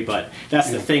history. But that's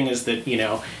the thing, is that,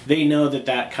 they know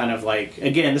that kind of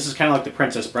again, this is kind of like the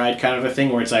Princess Bride kind of a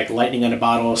thing, where it's like lightning in a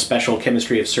bottle, special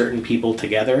chemistry of certain people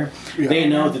together. Yeah. They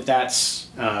know that that's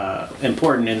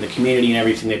important in the community, and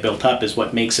everything they built up is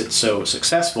what makes it so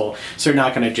successful. So they're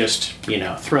not going to just,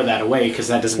 throw that away, because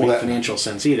that doesn't make financial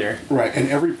sense either. Right, and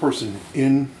every person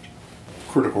in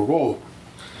Critical Role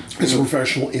As a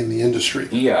professional in the industry.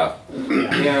 Yeah.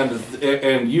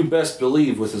 And you best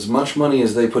believe with as much money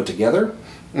as they put together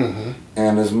and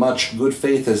as much good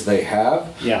faith as they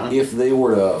have, if they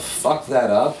were to fuck that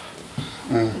up,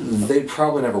 they'd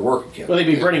probably never work again. Well, they'd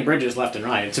be burning bridges left and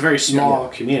right. It's a very small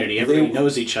community. Everybody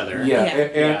knows each other. Yeah,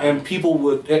 and people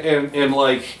would, and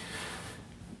like,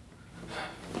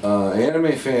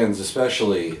 anime fans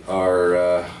especially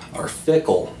are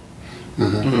fickle.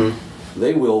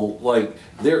 They will, like,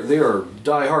 they are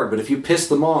die hard, but if you piss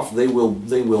them off, they will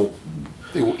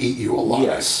eat you alive.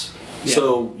 Yes. Yeah.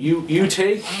 So you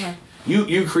take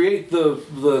you create the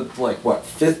like what,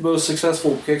 5th most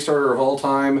successful Kickstarter of all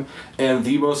time and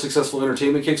the most successful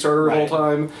entertainment Kickstarter of all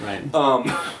time. Right.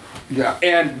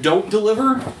 And don't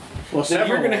deliver. Well, then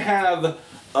you're going to have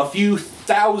a few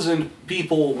thousand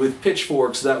people with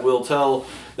pitchforks that will tell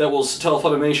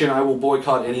Funimation, I will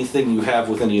boycott anything you have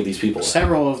with any of these people.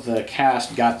 Several of the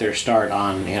cast got their start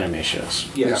on anime shows.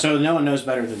 Yeah. So no one knows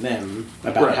better than them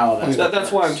about how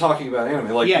that's why I'm talking about anime.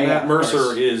 Like Matt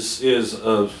Mercer is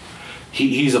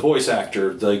he's a voice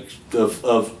actor, like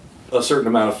of a certain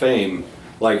amount of fame.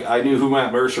 Like, I knew who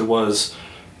Matt Mercer was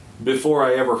before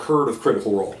I ever heard of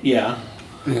Critical Role. Yeah.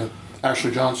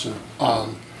 Ashley Johnson.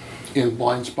 In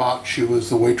Blind Spot, she was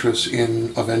the waitress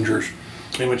in Avengers.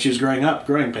 And when she was growing up,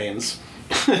 Growing Pains.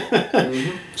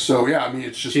 So yeah, I mean,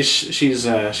 it's just she's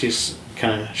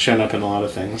kind of shown up in a lot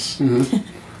of things.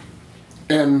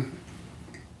 And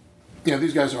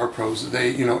these guys are pros.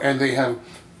 They and they have.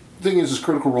 The thing is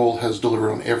Critical Role has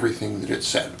delivered on everything that it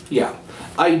said. Yeah,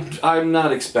 I'm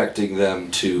not expecting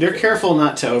them to. They're careful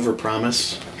not to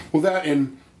overpromise. Well, that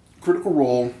and Critical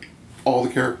Role, all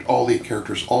the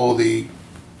characters, all the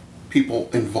people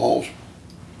involved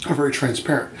are very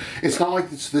transparent. It's not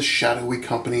like it's this shadowy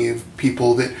company of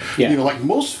people that like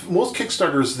most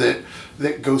Kickstarters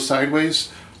that go sideways.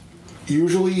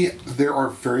 Usually, there are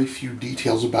very few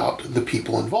details about the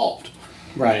people involved.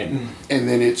 Right. And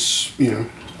then it's Yeah.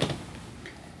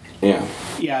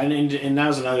 Yeah, and that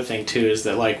was another thing too, is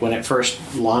that like when it first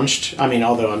launched,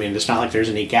 although it's not like there's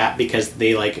any gap because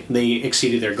they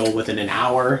exceeded their goal within an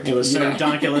hour. It was so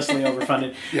ridiculously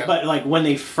overfunded. Yeah. But like when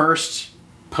they first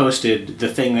posted the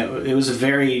thing, that it was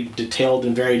very detailed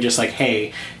and very just like,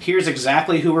 hey, here's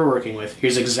exactly who we're working with.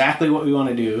 Here's exactly what we want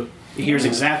to do. Here's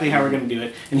exactly how we're going to do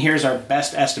it, and here's our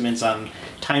best estimates on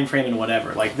time frame and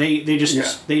whatever. Like they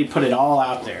they put it all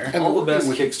out there. And all the best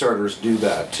Kickstarters do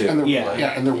that too. And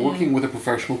and they're working with a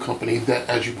professional company that,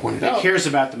 as you pointed out, cares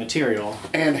about the material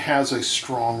and has a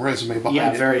strong resume behind it.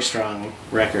 Yeah, very strong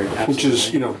record.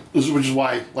 Absolutely. Which is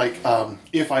why, like,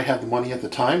 if I had the money at the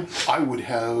time, I would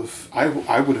have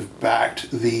backed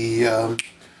the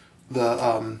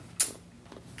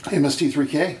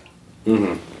MST3K.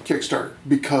 Kickstarter,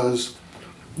 because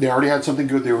they already had something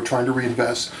good. They were trying to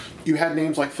reinvest. You had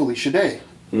names like Felicia Day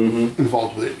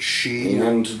involved with it. She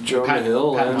and Jonah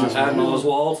Hill and Patton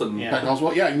Oswalt and Patton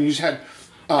Oswalt. Yeah, and you just had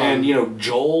and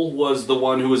Joel was the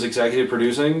one who was executive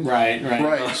producing. Right.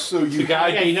 So you the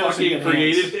guy who fucking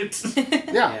created it.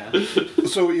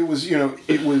 So it was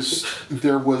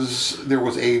there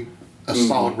was a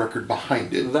solid record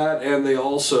behind it. That, and they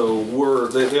also were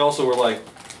like,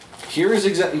 here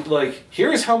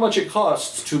is how much it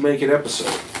costs to make an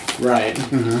episode. Right.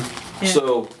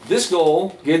 So this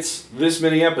goal gets this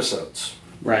many episodes.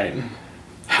 Right.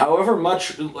 However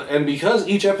much, and because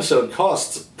each episode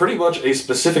costs pretty much a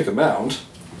specific amount,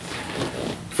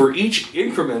 for each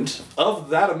increment of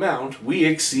that amount, we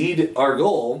exceed our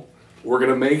goal, we're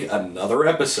going to make another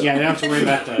episode. Yeah, they don't have to worry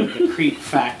about the creep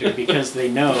factor because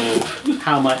they know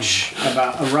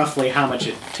roughly how much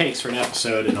it takes for an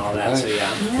episode and all that. So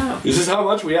yeah. This is how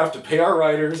much we have to pay our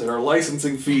writers and our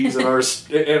licensing fees and our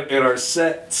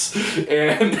sets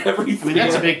and everything.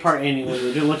 That's a big part. And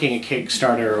when you're looking at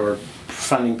Kickstarter or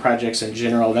funding projects in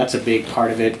general, that's a big part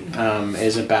of it.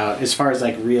 Is about, as far as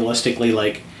like realistically,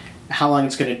 like how long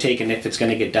it's going to take and if it's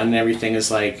going to get done and everything, is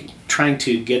like trying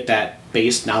to get that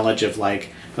base knowledge of like,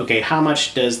 okay, how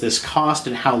much does this cost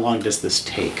and how long does this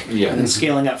take? Yeah. And then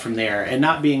scaling up from there and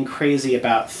not being crazy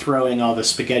about throwing all the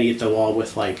spaghetti at the wall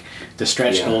with like the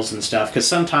stretch goals and stuff, because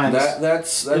sometimes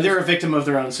that's they're a victim of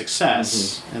their own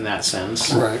success in that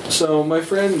sense. Right. So my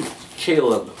friend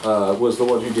Caleb was the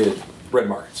one who did Red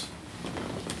Markets.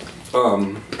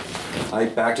 I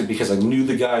backed it because I knew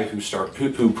the guy who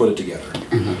put it together.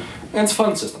 And it's a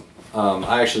fun system.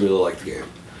 I actually really like the game,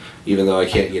 even though I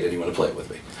can't get anyone to play it with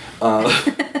me.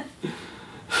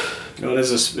 It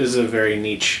is a very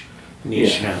niche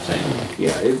kind of thing.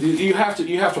 Yeah, you have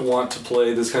to want to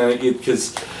play this kind of,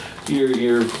 because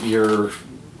you're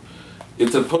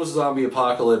it's a post-zombie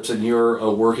apocalypse, and you're a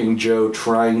working Joe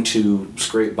trying to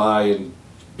scrape by and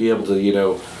be able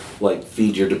to, like,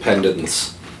 feed your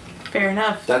dependents. Fair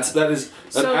enough. That is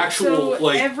an actual, so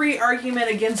like... every argument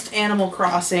against Animal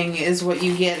Crossing is what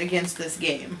you get against this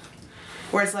game.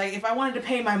 Where it's like, if I wanted to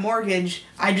pay my mortgage,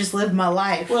 I just lived my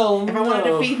life. Well, if I wanted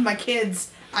to feed my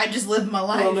kids, I just lived my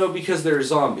life. Well, no, because they're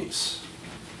zombies.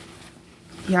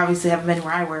 You obviously haven't been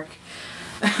where I work.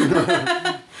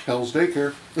 Hell's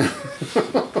Daycare.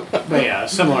 But yeah,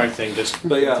 similar thing. Just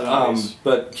But yeah, zombies.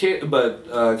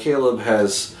 Caleb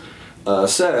has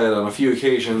said on a few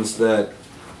occasions that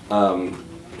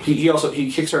he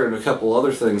kickstarted a couple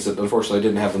other things that unfortunately I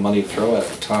didn't have the money to throw at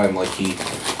the time. Like he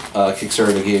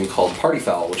kickstarted a game called Party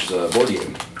Foul, which is a board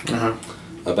game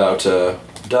about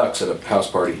ducks at a house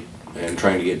party and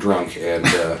trying to get drunk and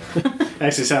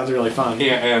Actually sounds really fun.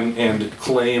 and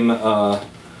claim.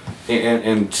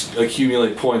 And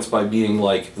accumulate points by being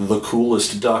like the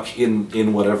coolest duck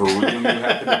in whatever room you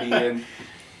happen to be in.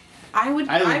 I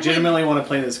legitimately want to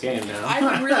play this game now. I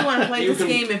would really want to play You this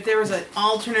game if there was an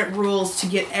alternate rules to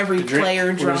get every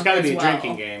player drunk. There's got to be a as well.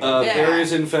 drinking game. There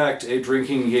is in fact a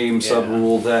drinking game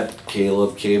sub-rule that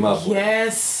Caleb came up with.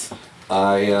 Yes.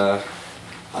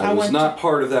 I was not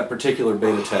part of that particular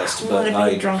beta test, but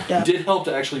I did help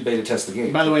to actually beta test the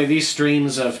game. By the way, these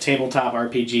streams of tabletop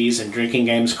RPGs and drinking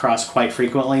games cross quite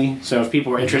frequently. So if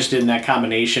people are interested in that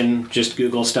combination, just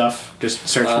Google stuff. Just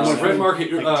search for Red Market,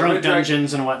 drunk Red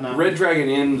dungeons and whatnot. Red Dragon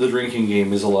Inn, the drinking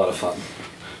game, is a lot of fun.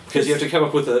 Because you have to come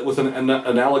up with an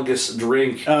analogous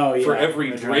drink for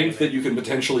every drink that you can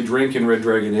potentially drink in Red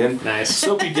Dragon Inn. Nice.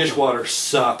 Soapy dishwater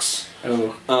sucks.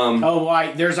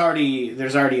 Why? There's already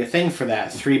a thing for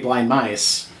that. 3 Blind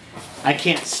Mice. I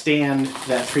can't stand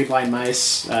that 3 Blind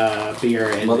Mice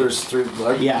beer. And Mother's 3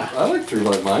 Blind. Yeah. I like 3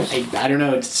 Blind Mice. I don't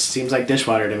know. It seems like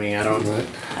dishwater to me. I don't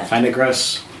find it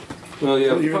gross. Well,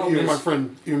 yeah. Even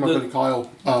my buddy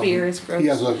Kyle. Beer is gross. He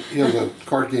has a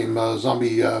card game,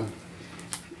 zombie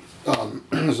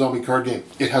card game.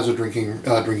 It has a drinking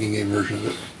game version of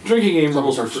it. Drinking game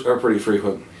rules are pretty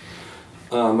frequent.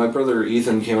 My brother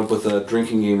Ethan came up with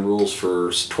drinking game rules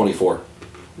for 24,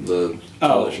 the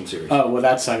television series. Oh, well,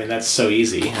 that's so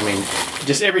easy. I mean,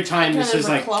 just every time this is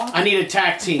like, I need a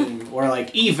tag team, or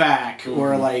like evac,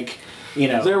 or like,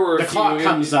 there were the clock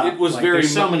comes up. It was like, very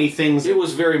there's so many things. It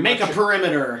was very make a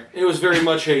perimeter. It was very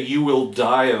much a you will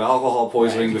die of alcohol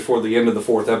poisoning before the end of the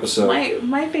 4th episode.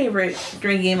 My favorite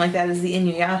drinking game like that is the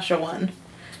Inuyasha one,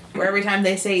 where every time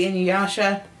they say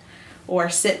Inuyasha, or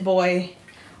Sit Boy,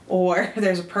 or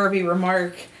there's a pervy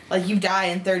remark, like you die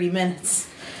in 30 minutes.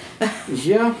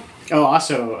 Yeah. Oh,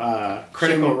 also,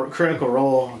 critical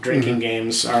role drinking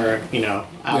games are,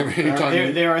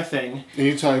 they're a thing.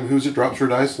 Anytime Who's It drops her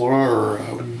dice, Laura, or...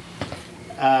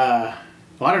 well,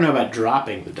 I don't know about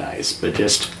dropping the dice, but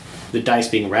just the dice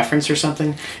being referenced or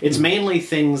something. It's mainly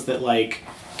things that, like,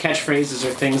 catchphrases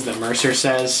or things that Mercer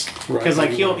says. Because,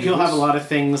 like, he'll have a lot of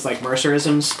things like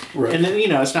Mercerisms. Right. And then,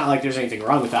 it's not like there's anything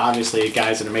wrong with it. Obviously, a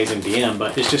guy's an amazing DM,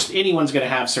 but it's just anyone's going to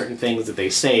have certain things that they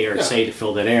say or say to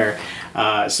fill that air.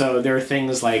 So there are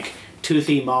things like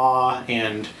Toothy Maw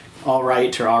and All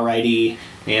Right or Alrighty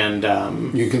and...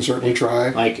 you can certainly try.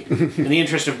 Like, in the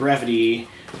interest of brevity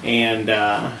and,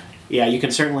 you can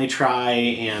certainly try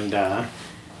and,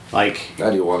 like...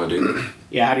 How do you want to do that?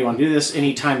 Yeah, how do you want to do this?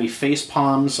 Anytime he face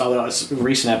palms, although it's a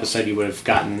recent episode, you would have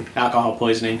gotten alcohol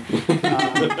poisoning.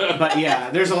 But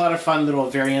yeah, there's a lot of fun little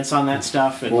variants on that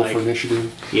stuff. And Roll for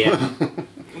initiative. Yeah.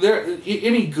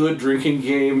 Any good drinking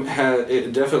game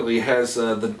it definitely has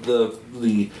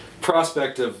the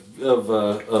prospect of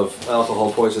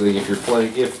alcohol poisoning if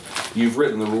you've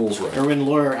written the rules right. Or when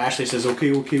Laura Ashley says,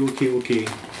 okay. It's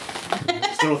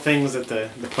little things that the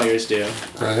players do.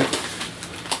 Right.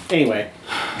 Anyway,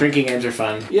 drinking games are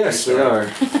fun. Yes, they are.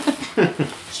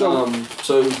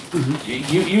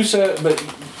 You said, but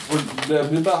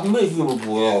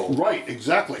right,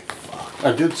 exactly.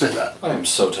 I did say that. I am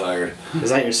so tired.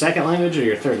 Is that your second language or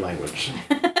your third language?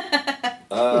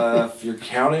 If you're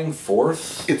counting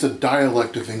 4th, It's a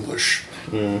dialect of English.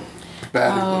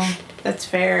 Bad English. That's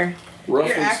fair.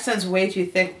 Roughly, Your accent's way too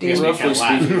thick, dude. Yes, we roughly count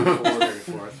Latin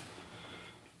speaking, fourth.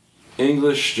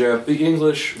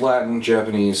 English, Latin,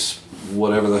 Japanese,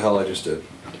 whatever the hell I just did.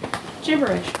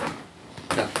 Gibberish.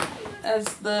 Yeah. As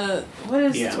what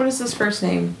is his first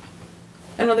name?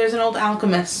 I know there's an old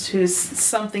alchemist who's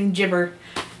something gibber,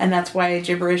 and that's why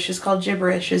gibberish is called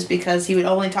gibberish, is because he would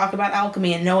only talk about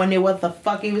alchemy and no one knew what the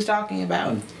fuck he was talking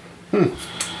about. I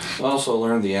also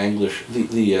learned the English,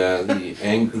 the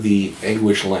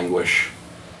Anguish language,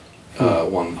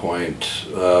 one point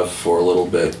for a little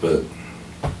bit, but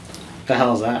The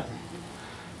hell is that?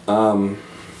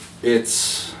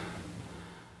 It's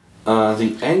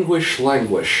the Anguish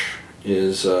language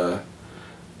is a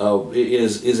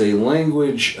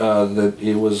language that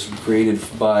it was created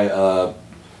by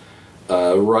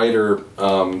a writer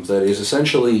that is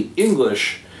essentially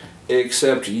English,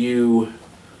 except you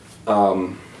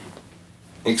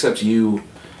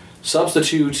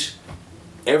substitute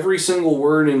every single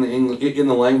word in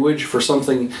the language for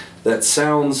something that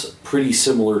sounds pretty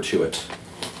similar to it.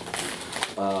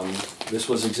 This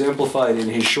was exemplified in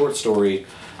his short story,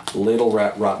 Little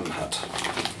Rat Rotten Hut.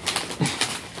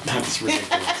 That's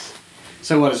ridiculous.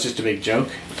 So what, it's just a big joke?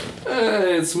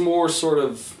 It's more sort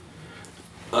of.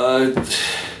 I'm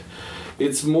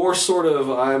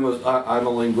a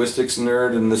linguistics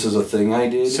nerd and this is a thing I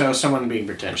did. So someone being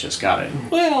pretentious, got it.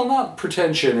 Well, not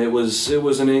pretension. It was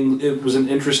an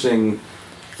interesting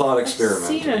thought experiment. I've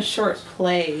seen a short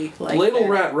play like Little that.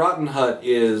 Rat Rotten Hut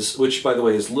is, which by the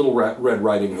way is Little Red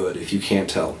Riding Hood, if you can't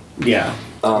tell. Yeah.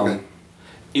 Okay.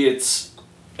 It's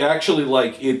actually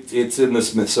like it's in the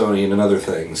Smithsonian and other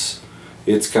things.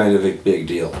 It's kind of a big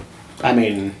deal. I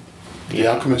mean, The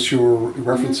alchemist you were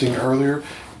referencing earlier,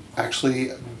 actually,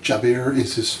 Jabir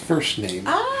is his first name.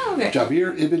 Oh, okay.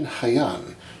 Jabir ibn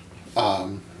Hayyan.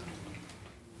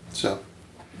 So,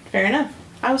 Fair enough.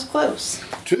 I was close.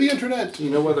 to the internet, You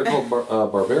know why they're called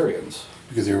barbarians?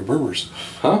 because they were Berbers.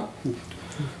 Huh?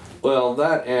 Well,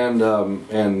 that and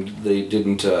they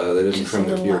didn't Just a trim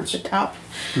their little off beards. the top.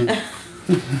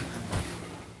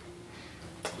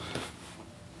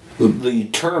 The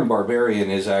term barbarian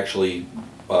is actually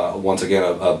once again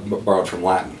borrowed from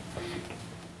Latin.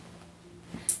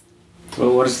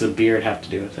 well, what does the beard have to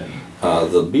do with it?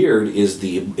 The beard is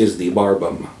the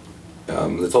barbum.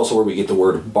 That's also where we get the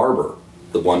word barber,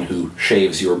 the one who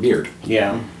shaves your beard.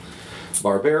 Yeah.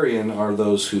 Barbarian are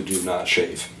those who do not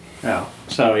shave. Oh,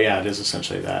 so yeah, it is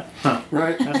essentially that. Huh.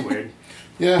 Right? That's weird.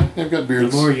 Yeah, they've got The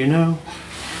beards. more you know.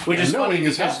 Which is funny Knowing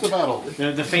is because half the battle.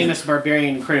 the famous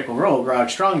barbarian Critical Role, Grog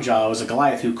Strongjaw, was a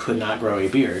Goliath who could not grow a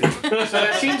beard. So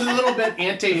that seems a little bit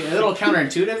a little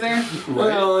counterintuitive there.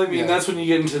 Well, I mean Yeah. that's when you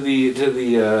get into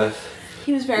the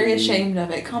He was very ashamed of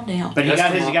it. Calm down. But he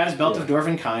got his Estimate- belt of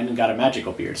dwarven kind and got a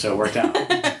magical beard, so it worked out.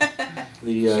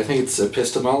 I think it's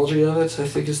epistemology of it. I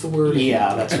think is the word.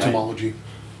 Yeah, that's right. Etymology.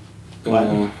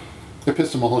 Uh,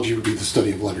 Epistemology would be the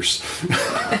study of letters.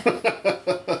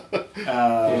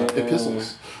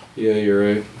 Epistles. Yeah,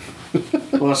 you're right.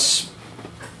 Well, it's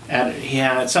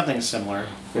something similar.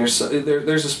 There's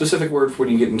a specific word for when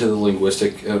you get into the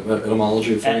linguistic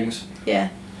etymology of things, Yeah.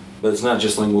 but it's not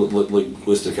just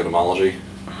linguistic etymology.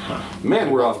 Man,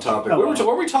 we're off topic. Oh, Were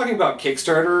well. we talking about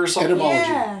Kickstarter or something?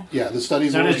 Etymology. Yeah. The study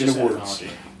of So it is origin just of words. etymology.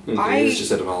 Okay, it's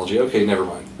just etymology. Okay, never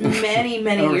mind. Many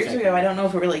years Overthinking. ago, I don't know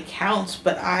if it really counts,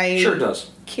 but I Sure it does.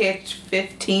 kicked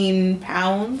 15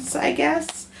 pounds, I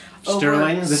guess.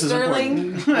 Sterling? This is sterling.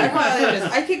 important. I probably is.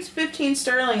 I kicked 15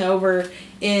 sterling over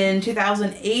in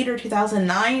 2008 or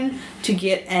 2009 to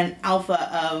get an alpha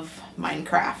of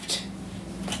Minecraft.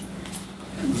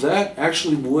 That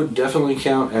actually would definitely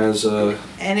count as And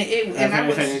and I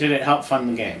was, Did it help fund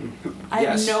the game? I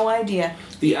yes. have no idea.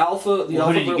 the alpha. The Well,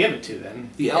 alpha who did you build- give it to then?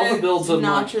 The alpha builds of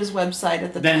Notch's website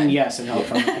at the Then time. yes, it helped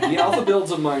fund the game. the alpha builds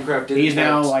of Minecraft. Did He's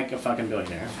now count. like a fucking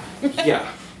billionaire. Yeah.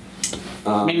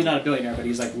 Maybe not a billionaire, but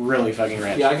he's like really fucking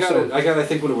rich. Yeah, I got So- it. I got. I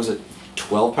think when it was at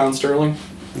 12 pounds sterling.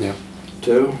 Yeah.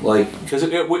 Too, like, because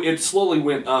it slowly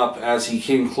went up as he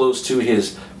came close to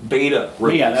his beta But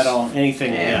release. yeah,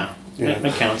 anything, Yeah. yeah.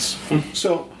 That counts.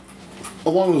 So,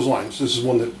 along those lines, this is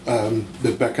one that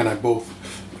that Becca and I both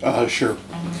share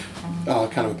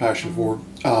kind of a passion for.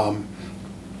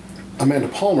 Amanda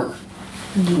Palmer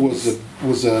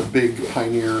was a big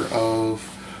pioneer of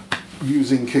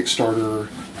using Kickstarter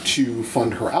to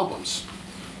fund her albums.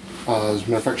 As a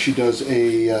matter of fact, she does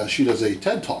a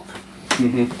TED talk.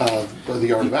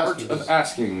 The art of asking. Of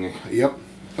asking. Yep,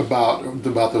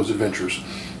 about those adventures,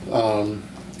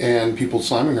 and people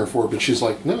slamming her for it. But she's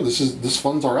like, no, this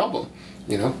funds our album,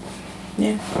 you know.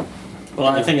 Yeah. Well,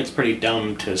 I think it's pretty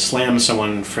dumb to slam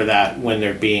someone for that when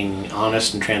they're being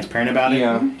honest and transparent about it.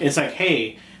 Yeah. It's like,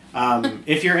 hey,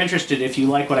 if you're interested, if you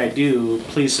like what I do,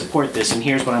 please support this, and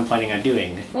here's what I'm planning on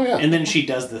doing. Oh, yeah. And then she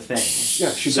does the thing.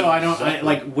 Yeah, she So does I don't exactly.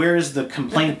 like. Where's the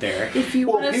complaint there? If you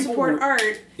Well, want to people support were-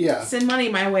 art, Yeah. send money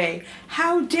my way.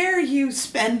 How dare you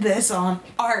spend this on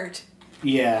art?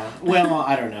 Yeah. Well,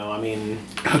 I don't know. I mean,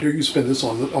 How dare you spend this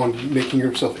on making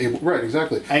yourself able? Right,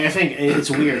 exactly. I think it's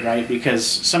weird, right? Because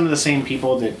some of the same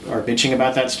people that are bitching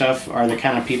about that stuff are the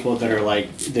kind of people that are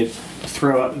like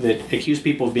that accuse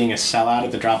people of being a sellout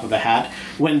at the drop of a hat.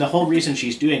 When the whole reason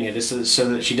she's doing it is so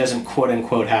that she doesn't quote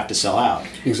unquote have to sell out.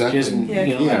 Exactly. She doesn't, Yeah.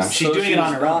 you know, Yeah, she's so doing it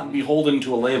on her not own. beholden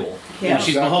to a label. Yeah, she's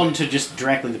Exactly. beholden to just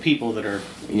directly the people that are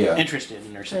Yeah. interested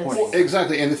and are supporting. Well,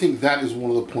 exactly, and I think that is one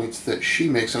of the points that she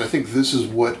makes, and I think this is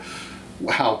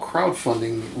how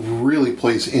crowdfunding really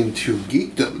plays into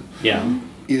geekdom. Yeah.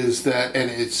 Is that, and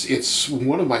it's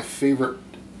one of my favorite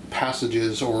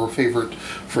passages or favorite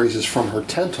phrases from her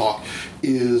TED Talk,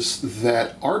 is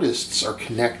that artists are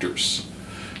connectors.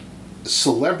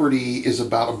 Celebrity is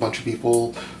about a bunch of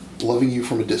people loving you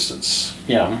from a distance.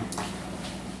 Yeah.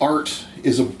 Art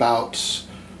is about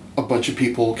a bunch of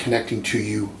people connecting to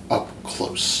you up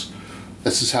close.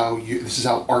 This is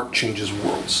how art changes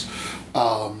worlds.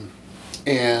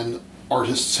 And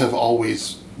artists have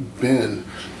always been,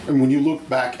 and when you look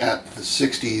back at the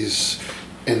 60s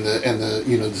and the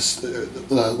you know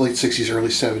the late 60s, early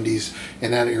 70s,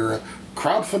 and that era,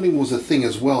 crowdfunding was a thing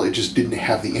as well. It just didn't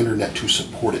have the internet to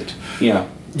support it. Yeah.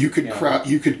 You could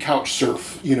you could couch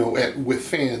surf, you know, with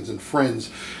fans and friends.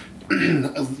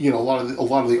 You know, a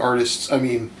lot of the artists. I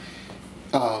mean,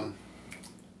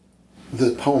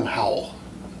 the poem Howl.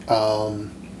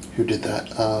 Who did that?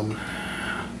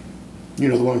 You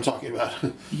know the one I'm talking about.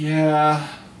 Yeah.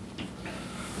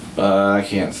 I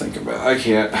can't think about. I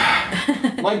can't.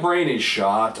 My brain is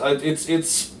shot.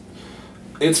 It's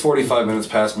 45 minutes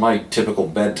past my typical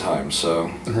bedtime.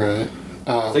 So Right.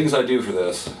 things I do for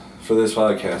this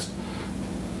podcast.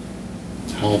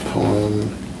 Howl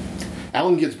poem.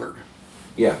 Allen Ginsberg.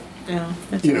 Yeah. Yeah,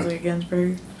 it You sounds know. like a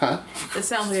Ginsberg. Huh? It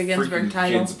sounds like a Ginsberg Freaking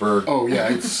title. Ginsberg. Oh yeah,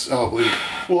 it's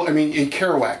well, I mean, in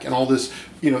Kerouac and all this,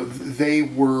 you know, they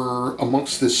were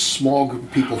amongst this small group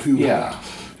of people who Yeah.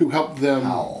 helped them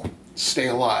Howl. stay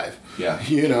alive. Yeah.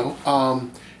 You know,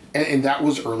 and that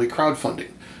was early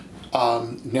crowdfunding.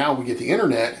 Now we get the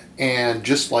internet, and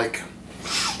just like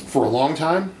for a long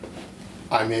time,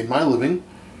 I made my living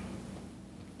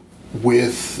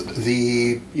with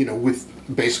with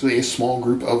basically a small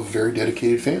group of very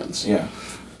dedicated fans. Yeah.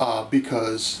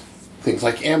 Because things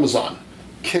like Amazon,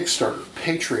 Kickstarter,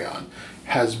 Patreon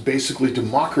has basically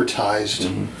democratized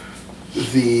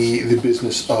the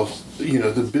business of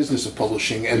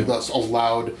publishing, and thus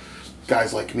allowed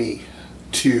guys like me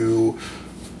to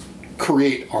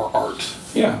create our art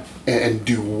Yeah. and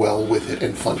do well with it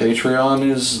and fund it. Patreon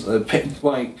is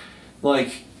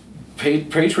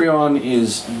Patreon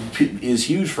is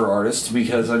huge for artists,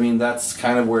 because I mean that's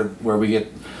kind of where we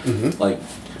get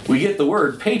we get the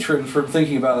word patron from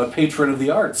thinking about a patron of the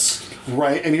arts.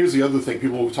 Right, and here's the other thing: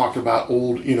 people talk about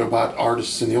about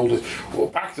artists in the old days. Well,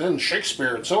 back then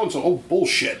Shakespeare and so. Oh,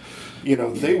 bullshit! You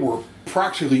know, they were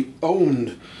practically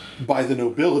owned by the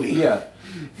nobility. Yeah.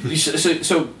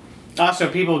 So Also,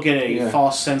 people get a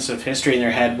false sense of history in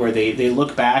their head where they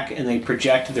look back and they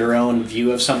project their own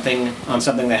view of something on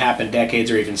something that happened decades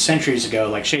or even centuries ago,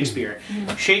 like Shakespeare.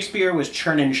 Shakespeare was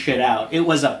churning shit out. It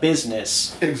was a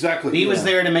business. Exactly. He was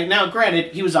there to make... Now,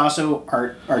 granted, he was also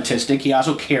artistic. He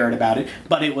also cared about it,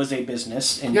 but it was a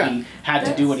business, and he had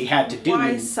to do what he had to do Why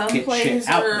and some get plays shit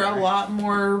out are there. a lot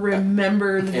more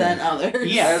remembered than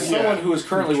others. Yeah. as someone who is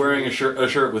currently wearing a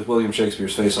shirt with William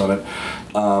Shakespeare's face on it,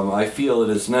 I feel it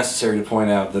is necessary to point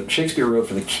out that Shakespeare wrote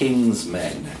for the King's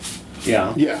Men.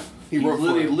 Yeah. Yeah, he He wrote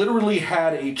for it. literally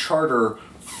had a charter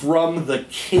from the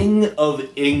King of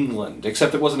England,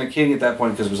 except it wasn't a king at that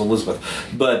point because it was Elizabeth.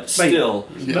 But still,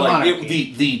 the like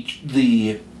monarchy.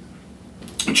 the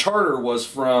charter was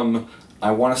from,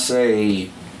 I want to say,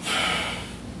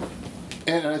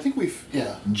 And I think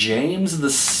James the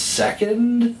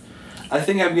Second. I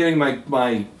think I'm getting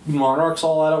my monarchs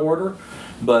all out of order,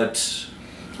 but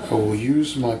I will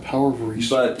use my power of research.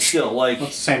 but still, like, Well,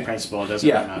 it's the same principle. It doesn't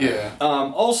Yeah. matter. Yeah.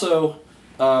 also,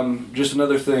 just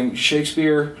another thing,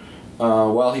 Shakespeare,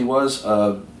 while he was,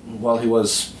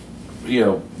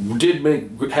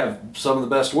 did have some of the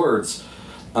best words.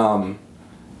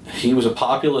 He was a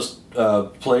populist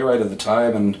playwright at the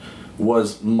time and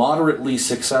was moderately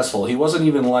successful. He wasn't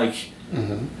even like.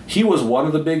 He was one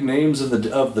of the big names of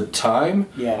the time.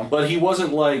 Yeah. But he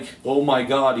wasn't like, oh my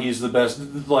God, he's the best.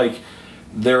 Like,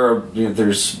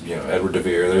 there's Edward de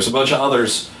Vere. There's a bunch of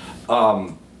others.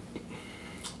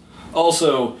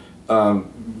 Also,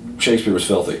 Shakespeare was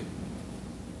filthy.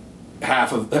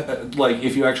 Half of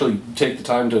if you actually take the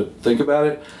time to think about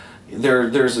it,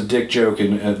 there's a dick joke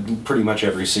in pretty much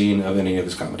every scene of any of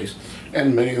his comedies.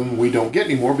 And many of them we don't get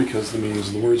anymore because the meanings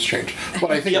of the words change.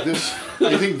 But I think Yep.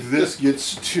 this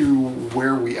gets to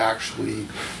where we actually,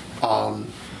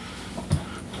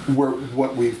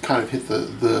 what we've kind of hit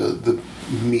the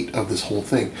meat of this whole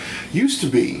thing. Used to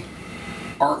be,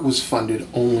 art was funded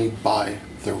only by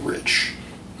the rich.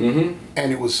 Mm-hmm.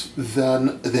 And it was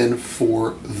then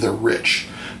for the rich.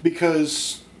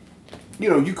 Because,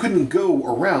 you couldn't go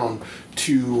around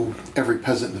to every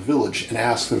peasant in the village and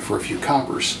ask them for a few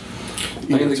coppers. I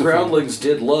mean, the groundlings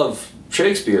did love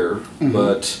Shakespeare,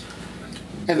 but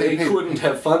they couldn't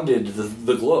have funded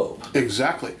the Globe.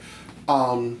 Exactly.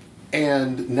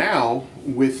 And now,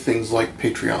 with things like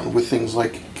Patreon, with things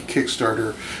like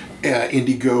Kickstarter,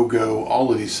 Indiegogo,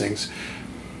 all of these things,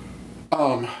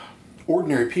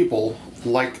 ordinary people,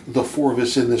 like the four of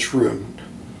us in this room,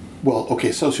 well, okay,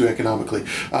 socioeconomically,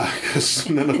 because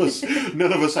none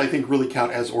of us, I think, really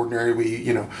count as ordinary. We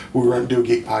do a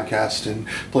geek podcast and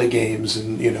play games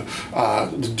and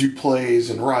do plays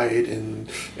and write and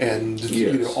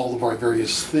Yes. all of our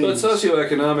various things. But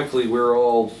socioeconomically, we're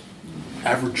all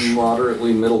Average,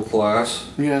 moderately middle class.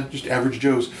 yeah, just average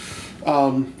Joes,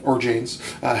 or Janes,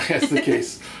 as the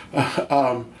case.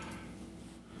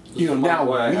 Now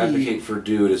why I advocate for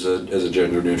dude as a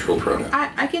gender neutral pronoun.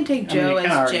 I can take I mean, Joe it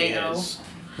kinda as already J-O. is.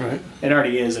 right. It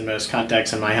already is in most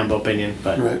contexts, in my humble opinion,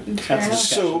 but Right. that's a Fair enough.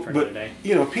 discussion So, for another but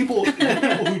day. people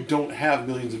who don't have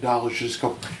millions of dollars just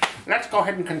go, let's go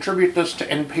ahead and contribute this to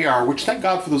NPR. Which thank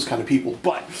God for those kind of people.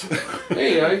 But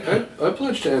Hey, I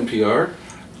pledged to NPR,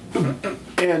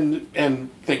 and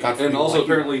thank God for and people also like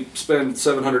you. apparently spend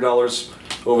 $700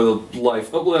 over the life.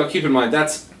 Oh, well, keep in mind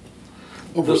that's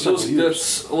Over several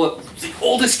years. the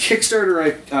oldest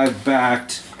Kickstarter I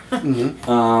backed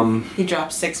He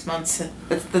dropped 6 months.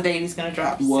 That's the date he's gonna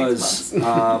drop. 6 was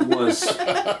months.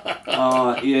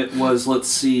 it was, let's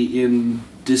see, in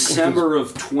December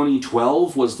of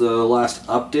 2012 was the last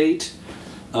update.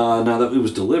 Now that it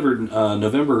was delivered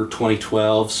November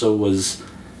 2012, so it was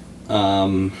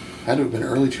Had to have been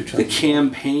early the 2000s.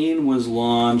 campaign was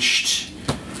launched.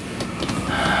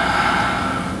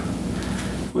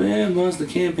 When was the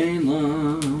campaign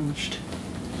launched?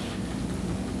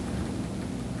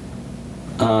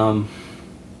 It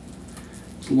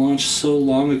was launched so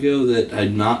long ago that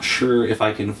I'm not sure if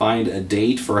I can find a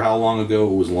date for how long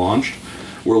ago it was launched.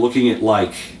 We're looking at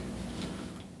like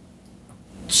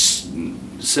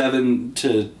 7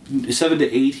 to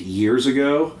 8 years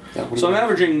ago. That would've So I'm been-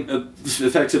 averaging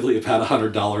effectively about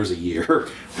 $100 a year.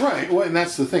 Right. Well, and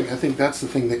that's the thing. I think that's the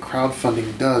thing that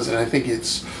crowdfunding does, and I think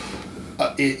it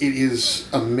is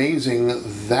amazing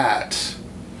that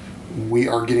we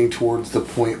are getting towards the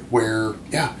point where,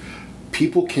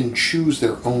 people can choose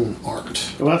their own art.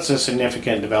 What's a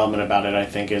significant development about it, I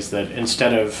think, is that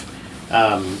instead of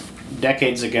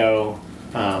decades ago,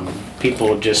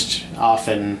 people just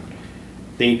often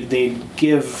they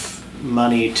give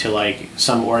money to like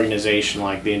some organization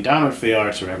like the Endowment for the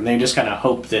Arts or whatever, and they just kind of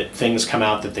hope that things come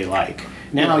out that they like.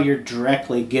 Now you're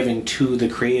directly giving to the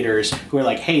creators who are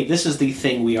like, hey, this is the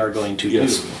thing we are going to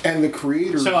Yes. do. And the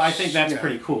creators. So I think that's yeah.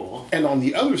 pretty cool. And on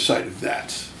the other side of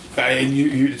that, and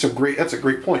that's a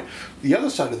great point. The other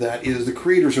side of that is the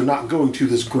creators are not going to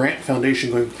this grant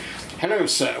foundation going, hello,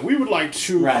 sir, we would like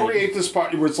to Right. create this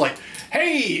party where it's like,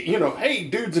 hey, hey,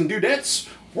 dudes and dudettes,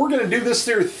 we're going to do this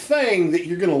there thing that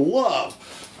you're going to love.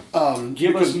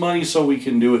 Give us money so we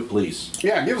can do it, please.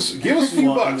 Yeah, give us a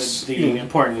few Well, and bucks. the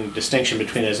important distinction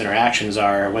between those interactions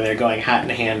are when they're going hat in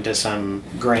hand to some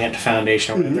grant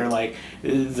foundation, or whatever, they're like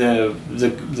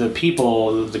the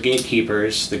people, the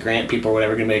gatekeepers, the grant people, or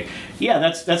whatever, are gonna make. Yeah,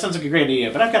 that sounds like a great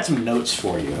idea, but I've got some notes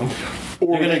for you.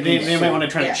 Or They might want to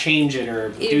try Yeah. to change it or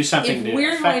do something if to we're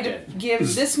going affect to it.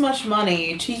 give this much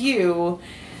money to you,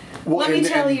 Well, let me and-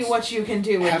 tell and you what you can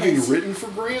do with having this. written for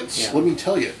grants, Yeah. let me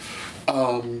tell you,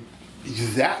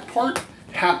 that part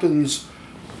happens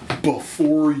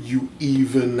before you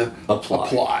even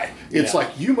Apply. It's Yeah. like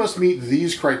you must meet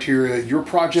these criteria. Your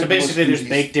project. So basically, must there's do these-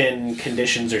 baked in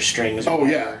conditions or strings. Or Oh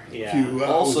yeah. whatever. Yeah. You,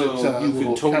 Also, was it, you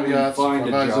little could totally caveats, find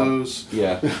a job. provisos.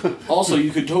 Yeah. Also,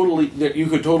 you could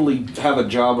totally have a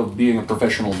job of being a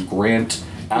professional grant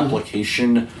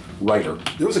application writer.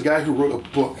 There was a guy who wrote a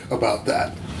book about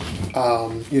that.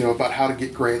 About how to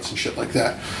get grants and shit like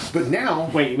that. But now,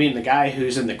 Wait, you mean the guy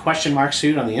who's in the question mark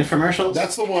suit on the infomercials?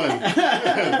 that's the one.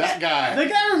 That guy. the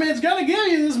government's gonna give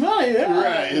you this money. Yeah.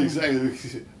 Right,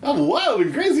 exactly. I'm a wild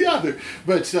and crazy author.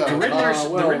 But The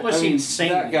Riddler seems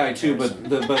sane. that guy too,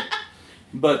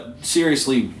 but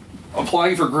seriously,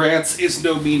 applying for grants is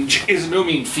no mean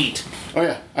feat. oh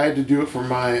yeah, I had to do it for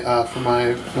my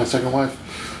second wife.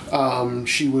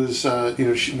 She was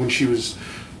when she was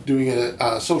doing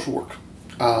social work.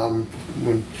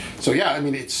 So yeah, I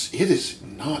mean, it is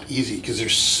not easy because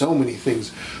there's so many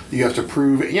things you have to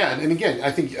prove. Yeah, and again,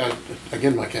 I think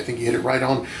again, Mike, I think you hit it right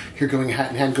on. Here, going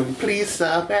hat in hand, going, please, may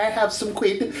I have some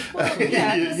quid? Well,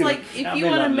 yeah, because like if you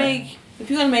want to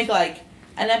make like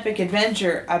an epic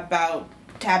adventure about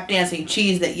tap dancing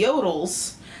cheese that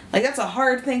yodels, like that's a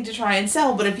hard thing to try and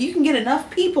sell. But if you can get enough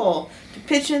people to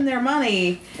pitch in their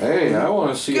money, hey, I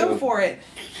want to see go for it.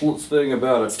 Thing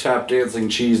about a tap dancing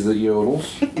cheese that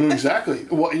yodels. Exactly.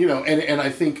 Well, and I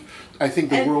think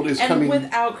the world is coming. And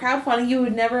without crowdfunding, you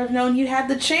would never have known you'd had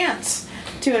the chance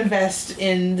to invest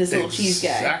in this little cheese guy.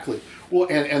 Exactly. Well,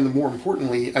 and the more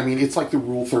importantly, I mean, it's like the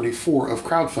Rule 34 of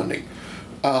crowdfunding.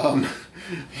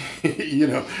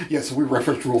 Yes, we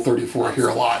reference Rule 34 here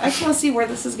a lot. I just want to see where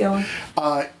this is going.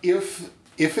 If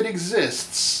it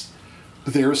exists,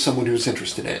 there is someone who's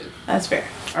interested in it. That's fair.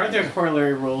 Aren't there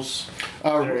corollary rules?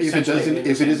 If it doesn't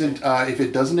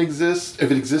exist,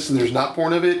 if it exists and there's not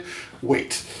porn of it,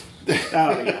 wait. Oh,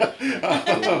 yeah.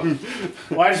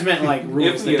 Well, I just meant like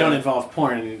rules that don't involve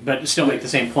porn, but still make the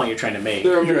same point you're trying to make.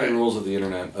 There are many rules of the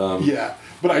internet. Yeah,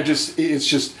 but it's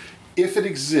just if it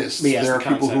exists, yes, there are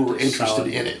people who are is interested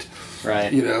solid. in it.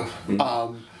 Right.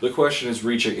 The question is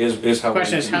reaching is how. The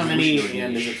question is how many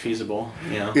and is it feasible?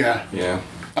 Yeah. Yeah.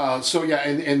 Yeah. So yeah,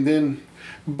 and then,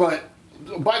 but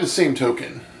by the same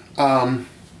token, and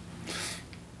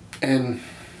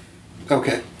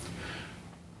okay.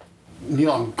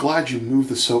 Neil, I'm glad you moved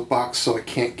the soapbox so I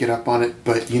can't get up on it,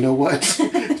 but you know what?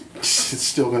 It's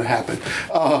still going to happen.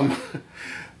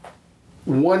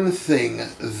 One thing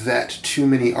that too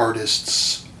many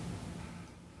artists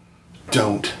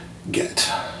don't get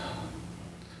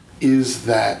is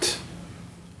that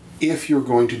if you're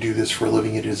going to do this for a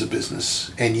living, it is a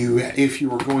business. And if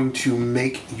you are going to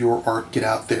make your art get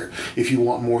out there, if you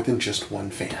want more than just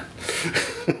one fan.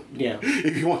 Yeah.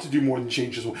 If you want to do more than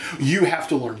changes, you have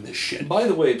to learn this shit. By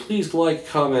the way, please like,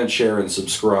 comment, share, and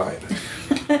subscribe.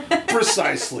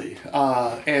 Precisely.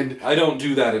 And I don't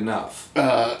do that enough.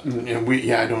 I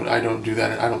don't do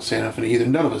that. I don't say enough either.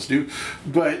 None of us do.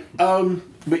 But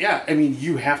yeah, I mean,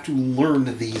 you have to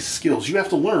learn these skills. You have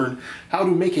to learn how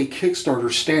to make a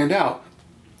Kickstarter stand out.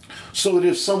 So that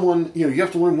if someone, you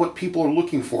have to learn what people are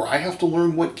looking for. I have to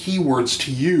learn what keywords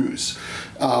to use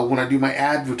when I do my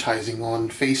advertising on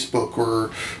Facebook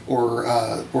or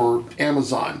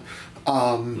Amazon.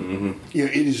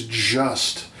 It is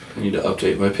just. I need to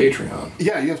update my Patreon.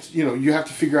 Yeah, you have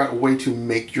to figure out a way to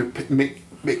make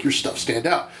your stuff stand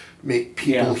out, make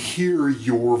people hear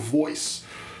your voice,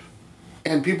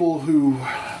 and people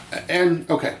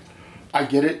okay, I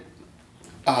get it.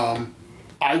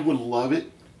 I would love it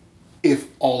if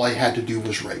all I had to do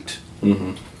was write.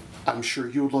 Mm-hmm. I'm sure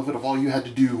you would love it if all you had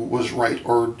to do was write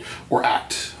or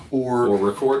act or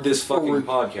record this fucking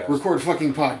podcast. Record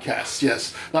fucking podcasts,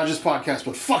 yes. Not just podcasts,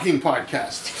 but fucking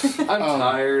podcasts. I'm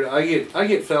tired. I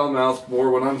get foul-mouthed more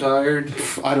when I'm tired.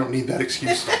 I don't need that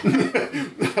excuse.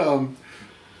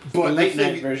 But the late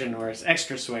night version where it's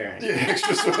extra swearing. Yeah,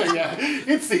 extra swearing, yeah.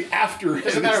 It's the after.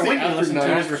 Doesn't matter when you listen to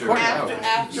it, it's recorded.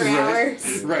 After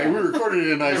hours. Right, we recorded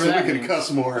it tonight so we could cuss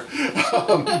more.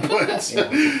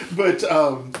 But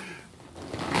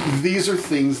these are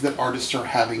things that artists are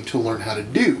having to learn how to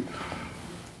do.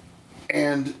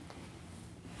 And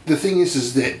the thing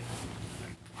is that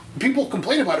people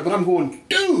complain about it, but I'm going,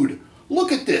 dude,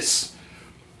 look at this.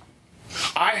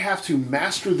 I have to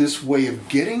master this way of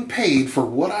getting paid for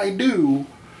what I do,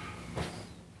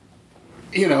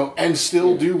 and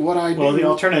still do what I do. Well, the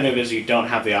alternative is you don't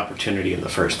have the opportunity in the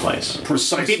first place.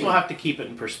 Precisely. So people have to keep it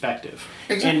in perspective.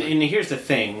 Exactly. And here's the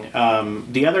thing.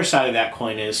 The other side of that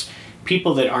coin is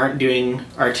people that aren't doing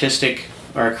artistic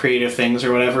or creative things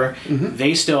or whatever,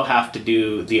 they still have to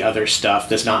do the other stuff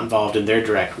that's not involved in their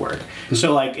direct work. Mm-hmm.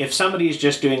 So, like, if somebody's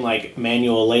just doing, like,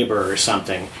 manual labor or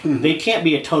something, they can't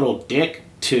be a total dick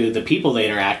to the people they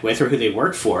interact with or who they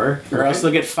work for, or else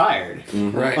they'll get fired.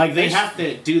 Mm-hmm. Right. Like, they have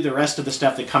to do the rest of the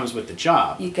stuff that comes with the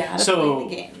job. You gotta play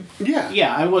the game. Yeah.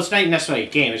 Yeah, well, it's not necessarily a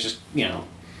game, it's just,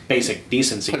 basic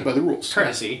decency. Play by the rules.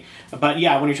 Courtesy. But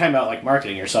yeah, when you're talking about like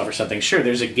marketing yourself or something, sure,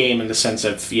 there's a game in the sense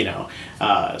of,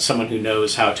 someone who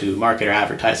knows how to market or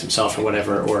advertise himself or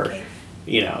whatever, or,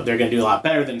 they're going to do a lot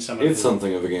better than someone It's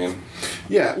something of a game.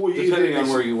 Yeah. Well, depending on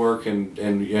where you work and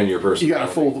your personality. You got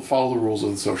to follow the rules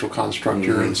of the social construct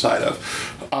you're inside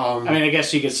of. I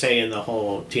guess you could say in the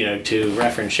whole, to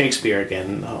reference Shakespeare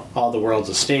again, all the world's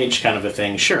a stage kind of a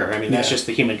thing. Sure, that's just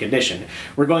the human condition.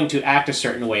 We're going to act a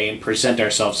certain way and present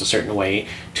ourselves a certain way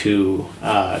to,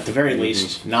 at the very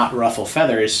least, not ruffle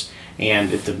feathers,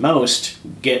 and at the most,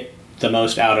 get the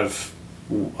most out of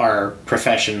our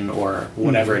profession or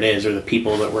whatever it is, or the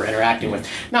people that we're interacting with.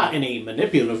 Not in a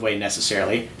manipulative way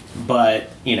necessarily, but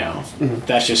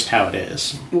that's just how it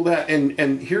is. Well, that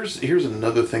and here's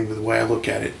another thing with the way I look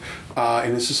at it,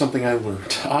 and this is something I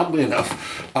learned oddly enough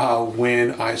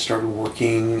when I started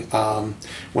working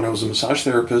when I was a massage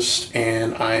therapist,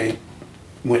 and I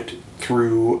went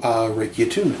through Reiki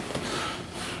attunement.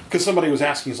 Because somebody was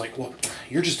asking, he's like, "Well,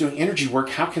 you're just doing energy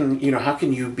work. How can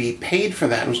you be paid for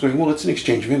that?" And I was going, "Well, it's an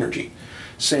exchange of energy."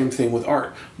 Same thing with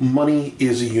art. Money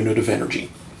is a unit of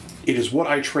energy. It is what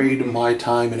I trade my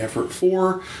time and effort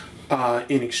for,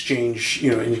 in exchange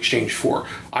for.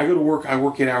 I go to work. I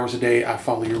work 8 hours a day. I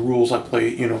follow your rules. I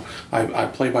play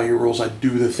by your rules. I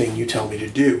do the thing you tell me to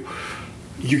do.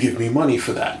 You give me money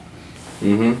for that.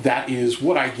 Mm-hmm. That is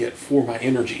what I get for my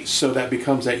energy. So that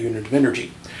becomes that unit of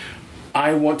energy.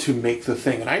 I want to make the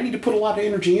thing, and I need to put a lot of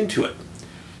energy into it.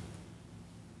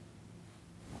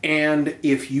 And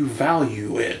if you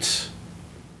value it,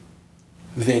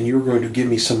 then you're going to give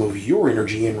me some of your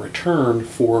energy in return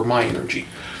for my energy.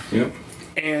 Yep.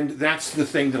 And that's the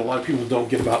thing that a lot of people don't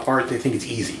get about art. They think it's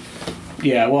easy.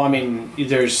 Yeah, well, I mean,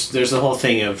 there's the whole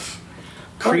thing of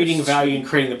creating value and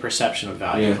creating the perception of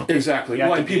value. Yeah. Exactly.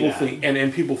 Well, and people think,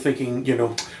 and people thinking,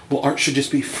 well, art should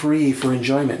just be free for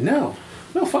enjoyment. No,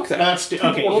 fuck that. That's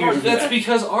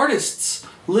because artists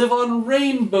live on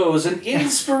rainbows and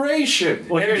inspiration.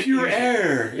 Well, and pure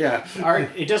air. Yeah. Art.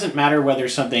 It doesn't matter whether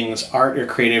something's art or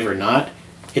creative or not.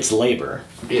 It's labor.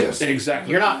 Yes.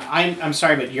 Exactly. You're not. I'm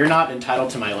sorry, but you're not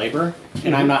entitled to my labor,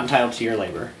 and I'm not entitled to your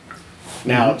labor.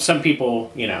 Now, some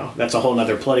people, that's a whole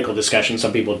other political discussion.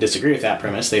 Some people disagree with that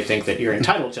premise. They think that you're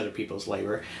entitled to other people's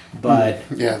labor, but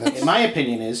in my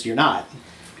opinion, you're not.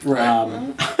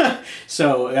 Right.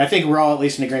 So I think we're all at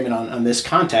least in agreement on this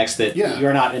context that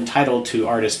you're not entitled to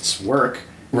artists' work.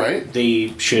 Right.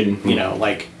 They should,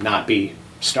 not be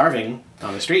starving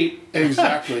on the street.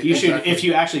 Exactly. You should, if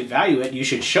you actually value it, you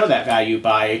should show that value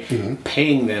by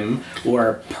paying them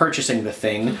or purchasing the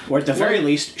thing, or at the very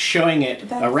least showing it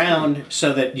around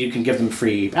so that you can give them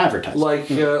free advertising. Like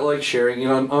sharing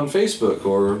it on Facebook,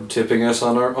 or tipping us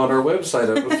on our website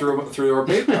through our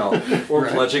PayPal, or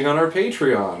pledging on our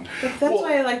Patreon. But that's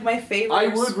why my favorite. I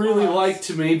would really like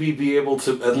to maybe be able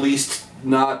to at least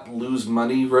not lose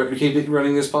money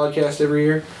running this podcast every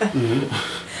year.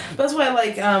 That's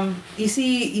why, you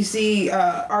see,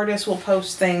 artists will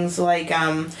post things like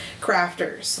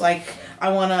crafters. Like, I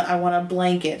want a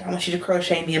blanket. I want you to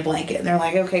crochet me a blanket. And they're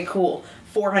like, okay, cool.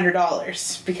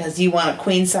 $400 because you want a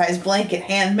queen size blanket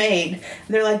handmade. And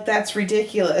they're like, that's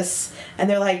ridiculous. And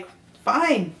they're like,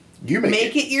 fine. You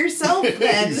make it yourself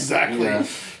then. Exactly. Yeah.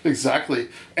 Exactly.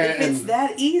 If it's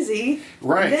that easy,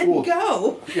 right, then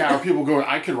go. Yeah, or people go,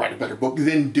 I could write a better book,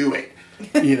 then do it.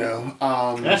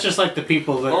 That's just like the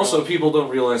people that also people don't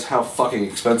realize how fucking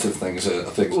expensive things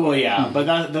are. Well, yeah, but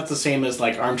that's the same as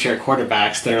armchair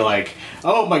quarterbacks. They're like,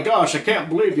 oh my gosh, I can't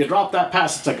believe you dropped that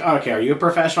pass. It's like, okay, are you a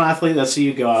professional athlete? Let's see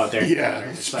you go out there.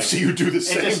 Yeah, so you do the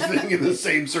same thing in the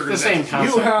same circumstances. The same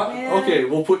concept. Okay,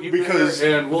 we'll put you because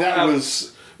there, and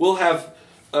we'll have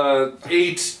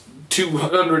 8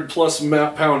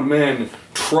 200+ pound men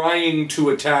trying to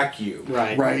attack you.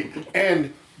 Right,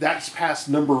 and that's past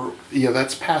number 95.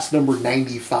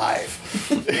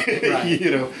 Right.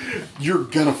 You're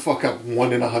gonna fuck up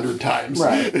 1 in 100 times.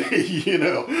 Right.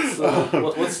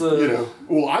 So what's the?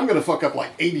 Well, I'm gonna fuck up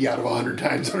 80 out of 100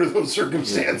 times under those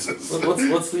circumstances.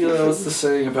 What's the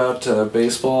saying about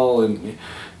baseball? And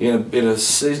in a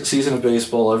season of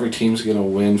baseball, every team's gonna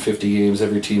win 50 games.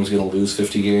 Every team's gonna lose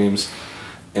 50 games.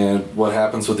 And what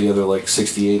happens with the other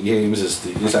 68 games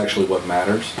is actually what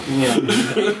matters. Yeah.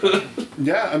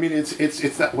 Yeah, I mean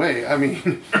it's that way. I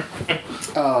mean,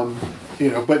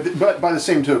 but by the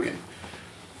same token,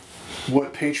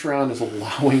 what Patreon is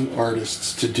allowing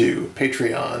artists to do,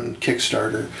 Patreon,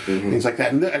 Kickstarter, things like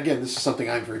that. And again, this is something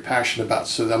I'm very passionate about.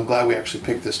 So I'm glad we actually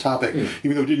picked this topic,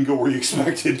 even though it didn't go where you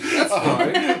expected. That's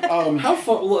fine. How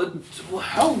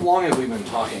long have we been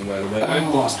talking? By the way,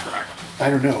 I've lost track. I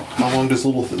don't know. How long does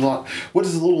what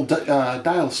does the little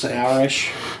dial say? An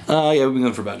hour-ish. Yeah, we've been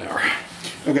going for about an hour.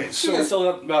 Okay, so yeah, still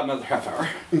got about another half hour.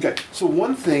 Okay, so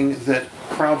one thing that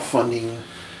crowdfunding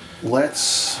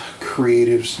lets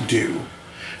creatives do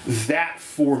that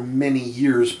for many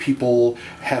years people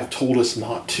have told us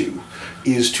not to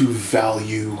is to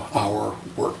value our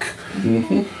work.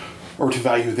 or to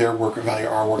value their work or value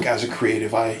our work as a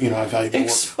creative. I value their work.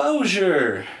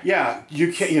 Exposure. Yeah,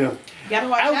 you can't, You gotta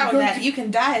watch I'll out go with that. to- You can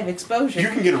die of exposure. you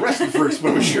can get arrested for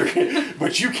exposure,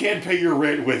 but you can't pay your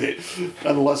rent with it.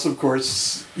 Unless, of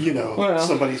course, Well.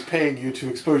 somebody's paying you to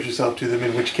expose yourself to them,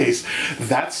 in which case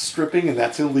that's stripping and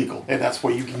that's illegal. And that's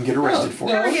what you can get arrested for.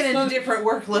 no. We're getting into different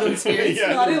workloads here. It's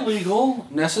Yeah. not illegal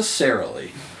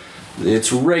necessarily.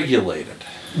 It's regulated.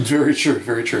 Very true,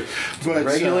 very true. But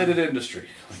Regulated industry,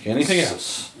 like anything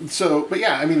else. but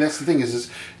yeah, I mean, that's the thing is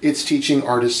it's teaching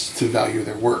artists to value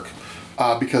their work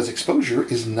because exposure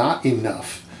is not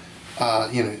enough.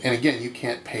 And again, you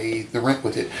can't pay the rent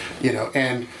with it.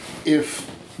 And if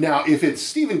it's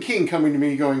Stephen King coming to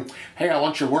me going, "Hey, I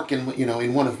want your work in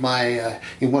one of my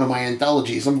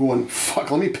anthologies," I'm going,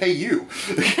 "Fuck, let me pay you,"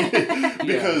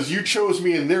 because you chose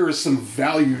me and there is some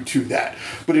value to that.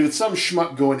 But if it's some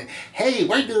schmuck going, "Hey,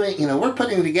 we're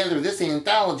putting together this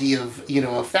anthology of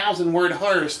 1,000-word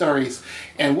horror stories,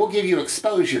 and we'll give you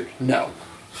exposure," no.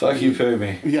 Fuck you, pay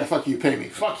me. Yeah, fuck you, pay me.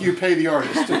 Fuck you, pay the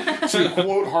artist. To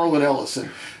quote Harlan Ellison,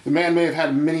 the man may have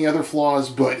had many other flaws,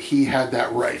 but he had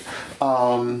that right.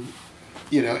 And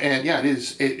yeah, it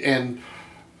is. And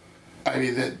I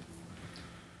mean that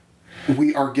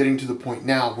we are getting to the point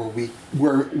now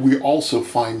where we also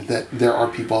find that there are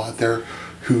people out there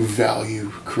who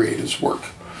value creatives' work.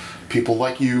 People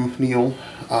like you, Neil.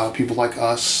 People like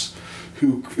us.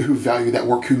 Who value that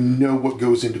work, who know what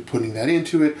goes into putting that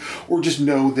into it, or just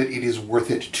know that it is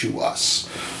worth it to us,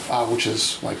 which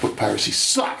is why book piracy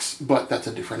sucks, but that's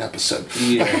a different episode.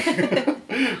 Yeah.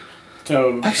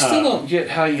 So I still don't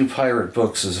get how you pirate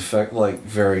books as I get it.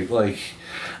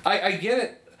 I mean, I get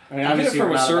it obviously, from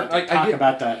we're a not certain. about to talk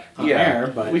about that on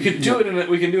air, but we could do it.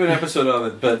 We can do an episode of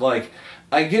it, but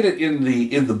I get it in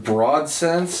the broad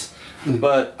sense,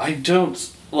 but I don't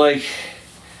like.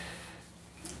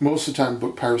 Most of the time,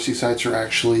 book piracy sites are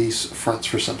actually fronts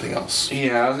for something else.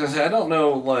 Yeah, I was gonna say I don't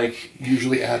know.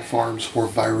 Usually ad farms or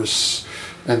virus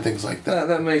and things like that.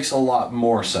 That makes a lot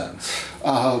more sense.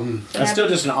 that's still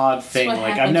just an odd thing. what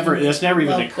Like happens when that's never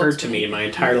even love occurred books to me in my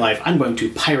entire life. I'm going to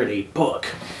pirate a book.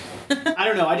 I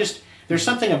don't know. There's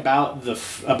something about the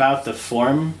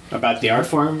form, about the art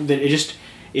form that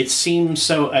it seems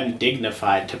so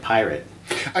undignified to pirate.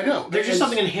 I know. There's just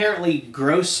something inherently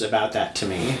gross about that to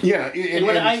me. Yeah. And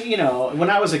when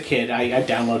I was a kid, I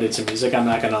downloaded some music. I'm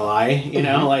not gonna lie.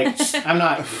 I'm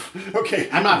not Okay.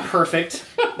 I'm not perfect,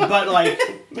 but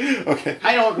Okay.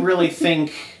 I don't really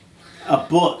think a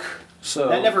book. So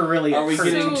That never really Are we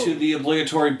occurred getting to- to the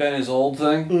obligatory Ben is old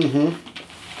thing?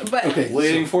 But Okay.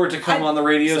 Waiting for it to come on the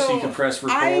radio so you can press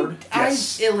record.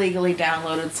 Yes. I illegally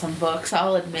downloaded some books.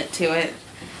 I'll admit to it.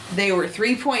 They were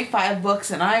 3.5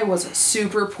 books, and I was a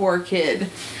super poor kid.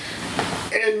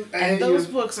 And those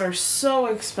books are so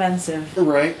expensive.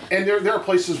 Right, and there are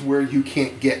places where you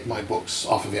can't get my books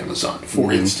off of Amazon,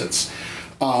 for instance.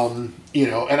 And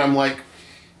I'm like,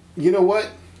 you know what?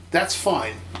 That's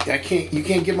fine. You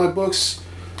can't get my books.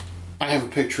 I have a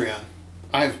Patreon.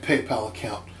 I have a PayPal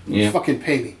account. Yeah. Fucking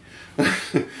pay me.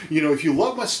 If you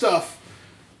love my stuff,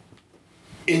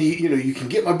 and you can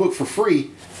get my book for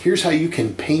free. Here's how you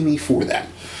can pay me for that.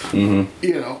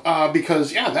 Mm-hmm.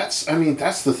 Because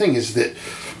that's the thing is that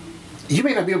you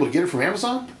may not be able to get it from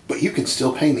Amazon, but you can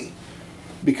still pay me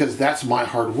because that's my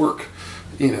hard work.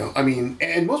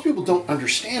 And most people don't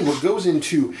understand what goes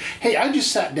into. Hey, I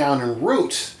just sat down and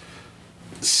wrote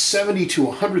 70 to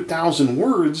 100,000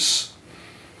 words.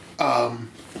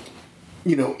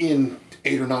 In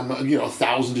 8 or 9 months.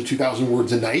 1,000 to 2,000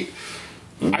 words a night.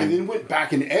 I then went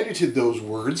back and edited those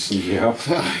words. Yeah.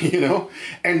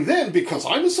 And then because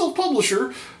I'm a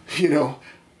self-publisher,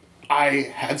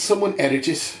 I had someone edit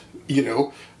it,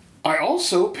 I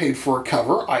also paid for a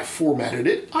cover, I formatted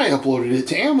it, I uploaded it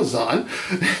to Amazon,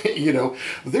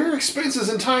 there are expenses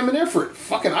and time and effort.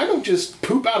 Fucking, I don't just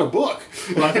poop out a book.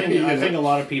 Well, I think a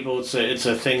lot of people, it's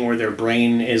a thing where their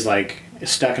brain is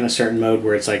stuck in a certain mode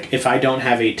where it's if I don't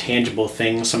have a tangible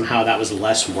thing, somehow that was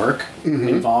less work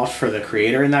involved for the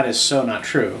creator, and that is so not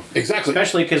true. Exactly.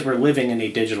 Especially because we're living in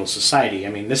a digital society.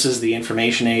 I mean, this is the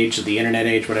information age, the internet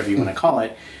age, whatever you want to call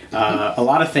it. A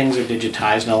lot of things are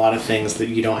digitized, and a lot of things that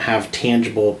you don't have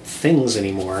tangible things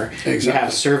anymore. Exactly. You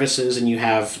have services, and you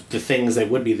have the things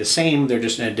that would be the same. They're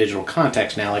just in a digital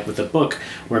context now, like with a book,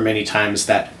 where many times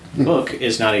that book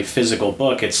is not a physical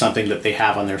book. It's something that they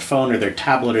have on their phone or their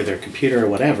tablet or their computer or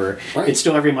whatever. Right. It's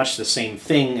still very much the same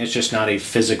thing. It's just not a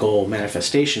physical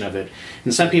manifestation of it.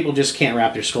 And some people just can't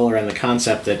wrap their skull around the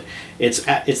concept that it's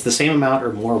the same amount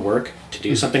or more work to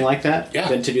do something like that Yeah.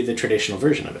 than to do the traditional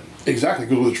version of it. Exactly,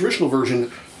 because with the traditional version,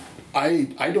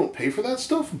 I don't pay for that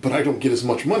stuff, but I don't get as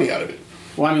much money out of it.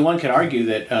 Well, I mean, one could argue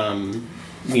that,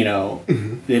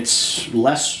 it's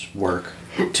less work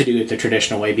to do it the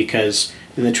traditional way, because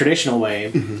in the traditional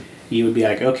way, you would be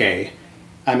like, okay,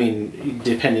 I mean,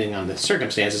 depending on the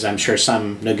circumstances, I'm sure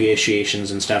some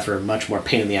negotiations and stuff are much more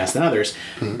pain in the ass than others.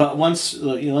 But once,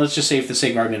 let's just say, for the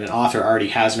sake of argument, an author already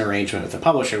has an arrangement with a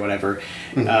publisher or whatever,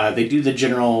 they do the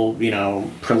general,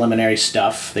 preliminary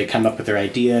stuff. They come up with their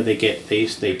idea. They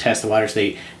test the waters.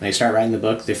 They start writing the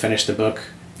book. They finish the book,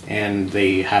 and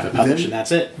they have it published, and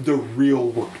that's it. The real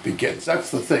work begins. That's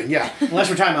the thing. Yeah.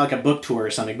 Unless we're talking about like a book tour or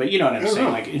something, but you know what I'm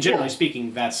saying. Like, generally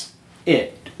speaking, that's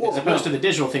it. As opposed to the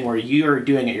digital thing where you're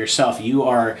doing it yourself, you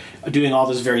are doing all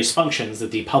those various functions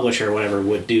that the publisher or whatever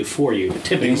would do for you,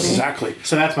 typically. Exactly.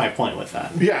 So that's my point with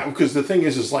that. Yeah, because the thing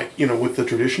is like, with the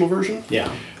traditional version,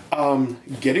 Yeah.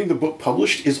 getting the book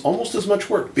published is almost as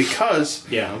much work because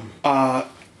Yeah.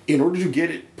 in order to get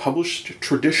it published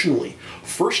traditionally,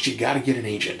 first you got to get an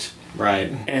agent.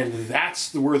 Right. And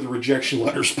that's where the rejection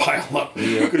letters pile up.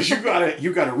 Because you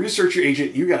gotta research your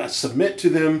agent, you gotta submit to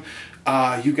them,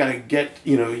 you gotta get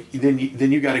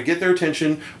then you gotta get their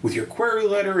attention with your query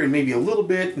letter and maybe a little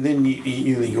bit, and then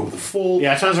you go with the full.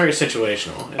 Yeah, it sounds very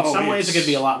situational. In some ways it could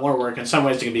be a lot more work, in some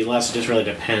ways it could be less, it just really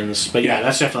depends. But yeah,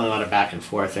 that's definitely a lot of back and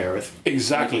forth there with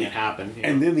making it happen.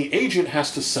 And then the agent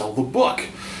has to sell the book,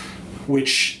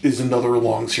 which is another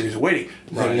long series of waiting.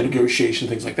 Then the negotiation,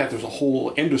 things like that. There's a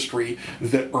whole industry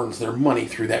that earns their money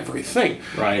through that very thing.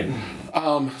 Right.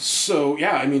 So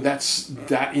yeah, I mean it's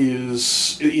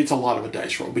a lot of a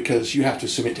dice roll because you have to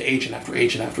submit to agent after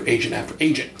agent after agent after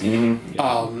agent.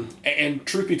 And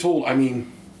truth be told, I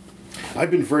mean, I've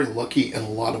been very lucky in a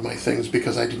lot of my things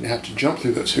because I didn't have to jump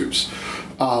through those hoops.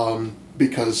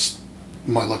 Because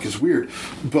my luck is weird,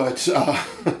 but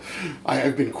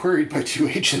I've been queried by 2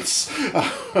 agents,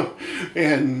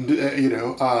 and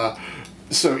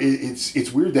so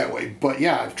it's weird that way. But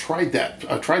yeah, I've tried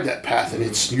that path, and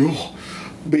it's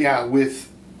but yeah, with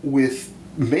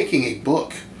making a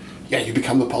book, yeah, you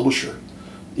become the publisher,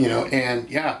 and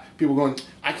yeah, people going,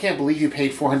 I can't believe you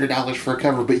paid $400 for a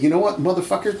cover, but you know what,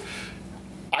 motherfucker.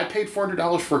 I paid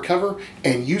 $400 for a cover,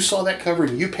 and you saw that cover,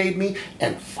 and you paid me,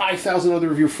 and 5,000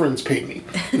 other of your friends paid me.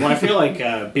 Well, I feel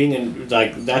like being in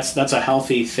that's a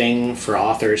healthy thing for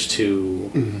authors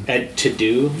to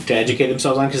educate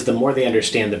themselves on, because the more they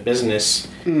understand the business,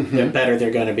 the better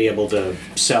they're going to be able to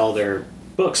sell their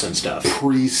books and stuff.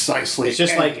 Precisely. It's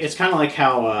just it's kind of like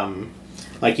how.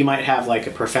 Like, you might have, like, a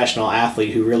professional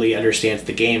athlete who really understands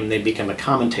the game, and they become a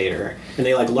commentator, and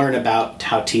they, learn about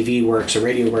how TV works or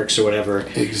radio works or whatever.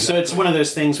 Exactly. So it's one of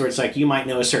those things where it's like, you might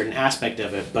know a certain aspect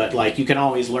of it, but, you can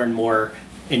always learn more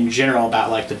in general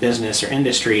about, the business or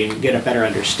industry and get a better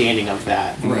understanding of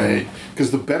that. Right.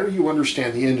 Because the better you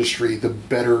understand the industry, the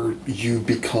better you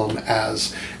become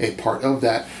as a part of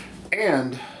that.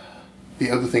 And the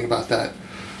other thing about that,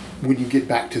 when you get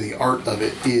back to the art of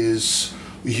it, is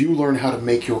you learn how to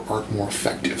make your art more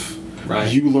effective.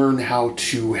 Right. You learn how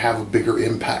to have a bigger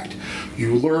impact.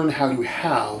 You learn how to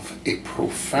have a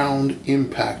profound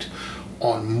impact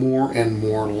on more and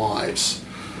more lives.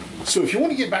 So if you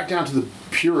want to get back down to the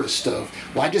purest stuff,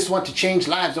 well, I just want to change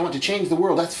lives, I want to change the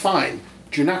world, that's fine.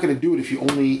 But you're not going to do it if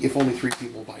only 3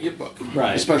 people buy your book.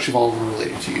 Right. Especially if all of them are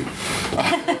related to you.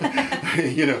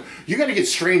 You got to get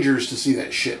strangers to see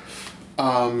that shit.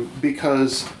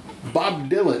 Because Bob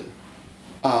Dylan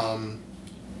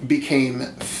became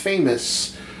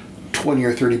famous 20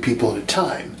 or 30 people at a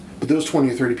time. But those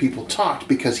 20 or 30 people talked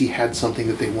because he had something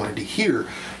that they wanted to hear.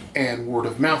 And word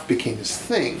of mouth became his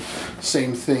thing.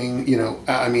 Same thing,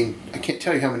 I mean, I can't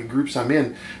tell you how many groups I'm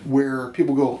in where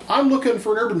people go, I'm looking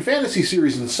for an urban fantasy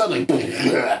series, and suddenly,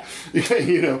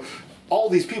 all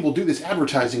these people do this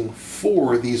advertising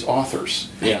for these authors.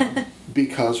 Yeah.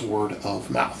 Because word of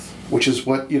mouth, which is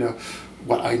what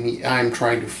I'm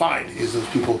trying to find is those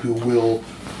people who will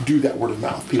do that word of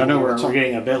mouth. People I know we're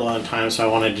getting a bit low on time, so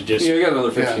I wanted to just we got another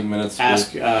 15 minutes.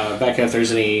 Ask Becca if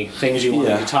there's any things you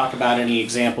wanted to talk about, any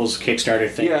examples, Kickstarter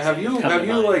things. Yeah, have you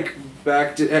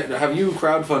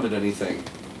crowdfunded anything?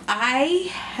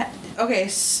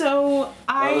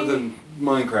 Other than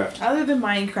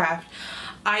Minecraft.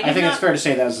 I think it's fair to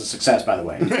say that was a success, by the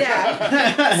way.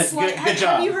 Yeah. Good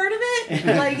job. Have you heard of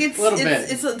it? It's a little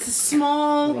bit. It's a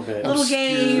small little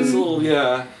game. It's a little,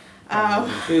 yeah.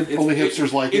 Only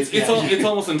hipsters like it. It's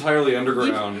almost entirely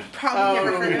underground. Probably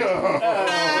never heard of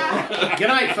it. Good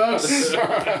night, folks.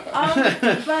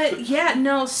 But yeah,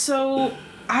 no. So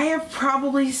I have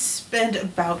probably spent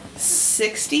about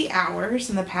 60 hours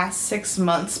in the past 6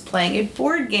 months playing a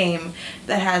board game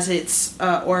that has its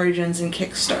origins in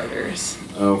Kickstarters.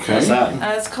 Okay. What's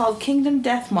that? It's called Kingdom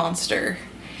Death Monster.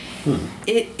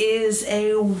 It is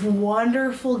a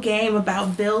wonderful game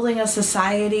about building a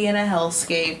society in a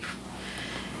hellscape.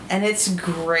 And it's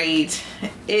great.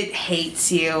 It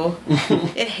hates you.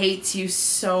 It hates you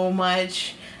so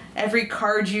much. Every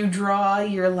card you draw,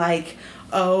 you're like,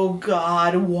 oh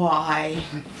God, why?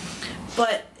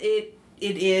 But it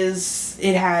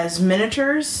has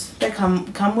miniatures that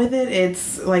come with it.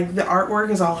 It's like the artwork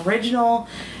is all original.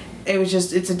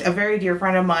 It's a very dear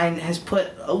friend of mine has put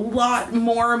a lot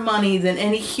more money than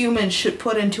any human should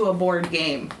put into a board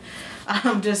game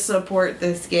to support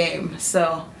this game.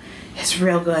 So it's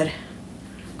real good.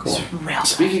 Cool. It's real good.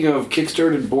 Speaking of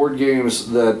Kickstarted board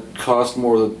games that cost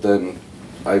more than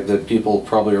that people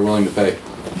probably are willing to pay.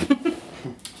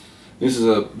 This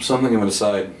is something of an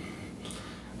aside.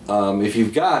 If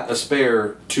you've got a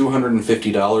spare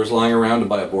 $250 lying around to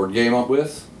buy a board game up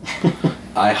with,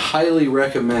 I highly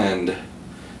recommend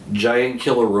Giant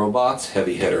Killer Robots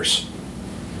Heavy Hitters.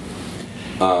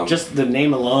 Just the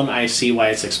name alone, I see why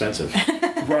it's expensive.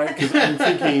 Right, because I'm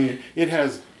thinking it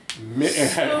has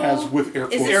with air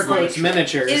quotes. Air quotes,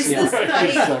 miniatures. Is Yeah. this like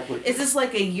Exactly. is this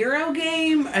like a Euro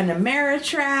game, an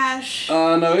Ameritrash?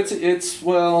 No, it's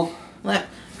well. Like,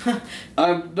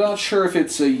 I'm not sure if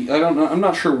it's I'm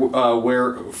not sure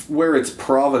where its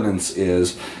provenance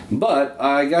is, but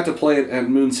I got to play it at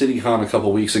Moon City Con a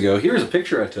couple weeks ago. Here's a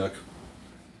picture I took.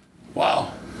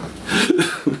 Wow.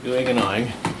 Doing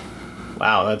annoying.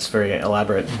 Wow, that's very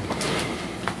elaborate.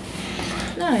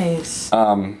 nice.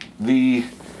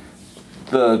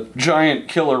 The giant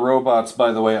killer robots,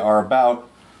 by the way, are about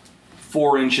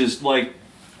 4 inches. Like,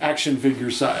 Action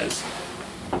figure size.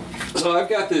 so I've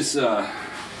got this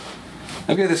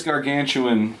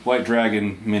gargantuan white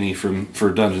dragon mini for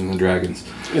Dungeons and Dragons.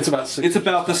 It's about 6. It's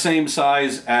about the same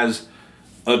size as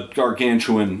a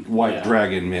gargantuan white Yeah.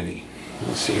 dragon mini.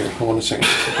 Let's see here. Hold on a second.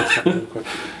 Look at something real quick.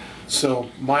 So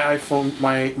my iPhone,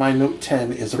 my Note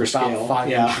 10 is about scale, 5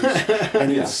 yeah.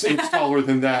 inches, and it's taller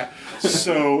than that.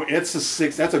 So it's a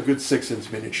 6. That's a good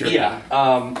 6-inch miniature. Yeah,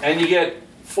 and you get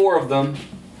 4 of them,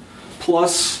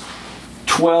 plus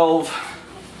 12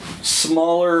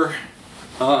 smaller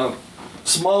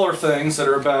things that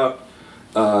are about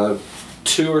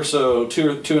 2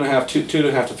 and a half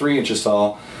to 3 inches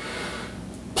tall,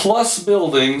 plus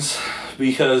buildings,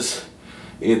 because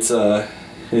it's a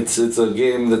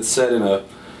game that's set in a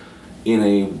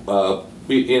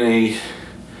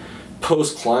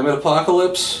post-climate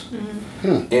apocalypse,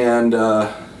 and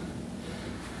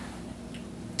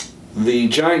the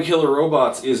Giant Killer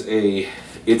Robots is a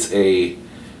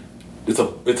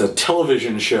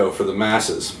television show for the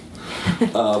masses.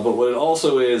 But what it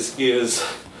also is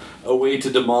a way to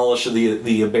demolish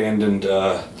the abandoned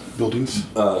Buildings.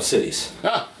 cities.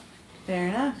 Fair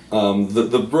enough.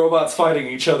 The robots fighting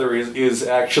each other is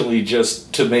actually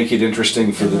just to make it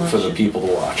interesting for the people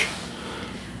to watch.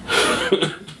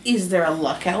 Is there a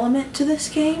luck element to this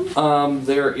game? You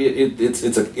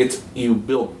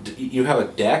have a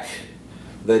deck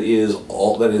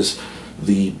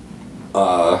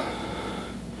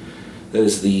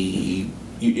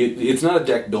it's not a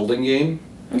deck building game.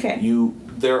 Okay.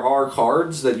 There are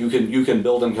cards that you can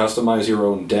build and customize your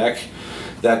own deck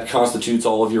that constitutes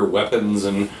all of your weapons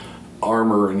and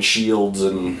armor and shields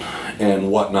and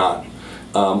whatnot.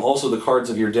 Also, the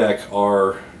cards of your deck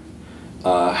are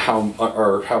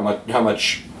how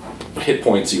much hit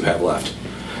points you have left.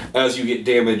 As you get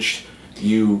damaged,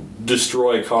 you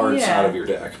destroy cards Yeah. out of your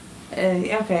deck.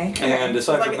 Okay. And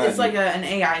aside from that, it's like an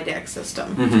AI deck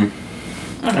system.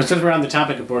 Since we're on the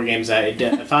topic of board games, I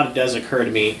thought it does occur to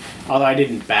me, although I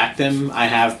didn't back them, I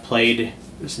have played,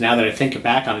 so now that I think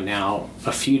back on it now,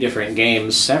 a few different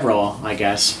games, several, I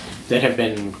guess, that have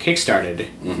been kickstarted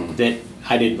that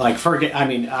I didn't like.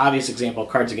 Obvious example,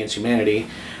 Cards Against Humanity,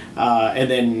 and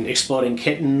then Exploding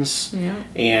Kittens, Yeah.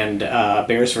 and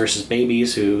Bears vs.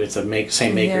 Babies, who it's the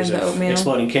same makers the of Oatmeal.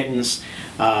 Exploding Kittens,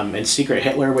 and Secret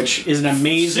Hitler, which is an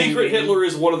amazing. Secret game. Hitler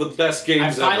is one of the best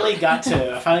games I finally ever. got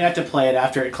to play it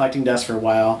after collecting dust for a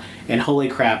while, and holy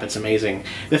crap, it's amazing.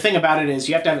 The thing about it is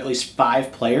you have to have at least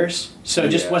 5 players, so it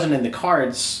just Yeah. wasn't in the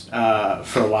cards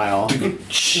for a while.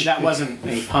 That wasn't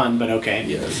a pun, but okay.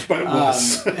 Yes. But it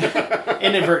was.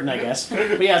 Inadvertent, I guess.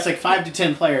 But yeah, it's like 5 to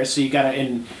 10 players, so you gotta,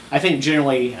 and I think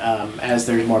generally, as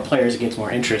there's more players, it gets more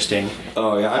interesting.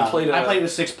 Oh yeah, I played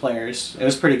with 6 players. It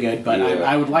was pretty good, but Yeah.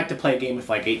 I would like to play a game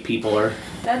with like 8 people or.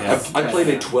 That's I played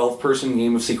a 12-person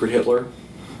game of Secret Hitler.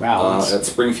 Wow. at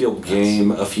Springfield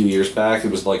Game a few years back.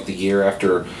 It was like the year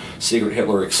after Secret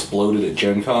Hitler exploded at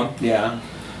Gen Con. Yeah.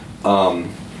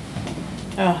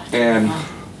 And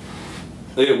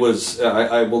it was,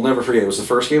 I will never forget, it was the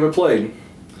first game I played.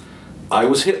 I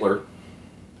was Hitler.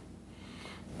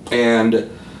 And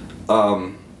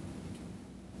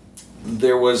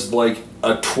there was like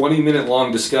a 20-minute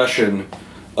long discussion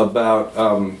about,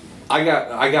 I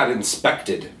got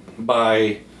inspected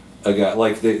by a guy,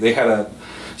 like they had a,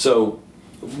 so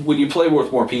when you play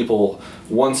with more people,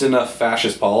 once enough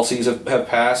fascist policies have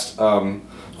passed,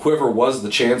 whoever was the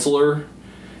chancellor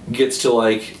gets to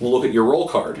like look at your roll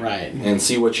card, Right. and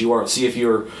see what you are, see if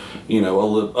you're, you know,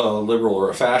 a liberal or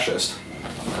a fascist.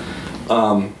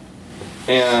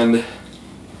 And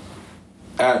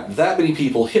at that many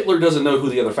people, Hitler doesn't know who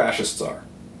the other fascists are.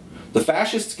 The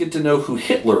fascists get to know who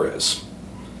Hitler is,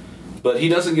 but he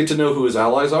doesn't get to know who his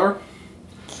allies are.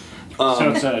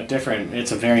 So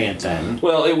it's a variant then.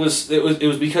 Well, it was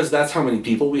because that's how many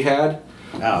people we had.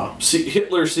 Oh.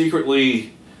 Hitler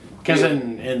secretly. Because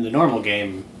in the normal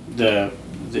game, the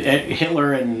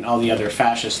Hitler and all the other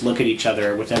fascists look at each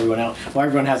other with everyone else. Well,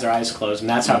 everyone has their eyes closed, and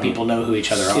that's how people know who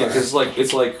each other are. Yeah, because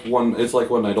it's like One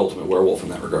Night Ultimate Werewolf in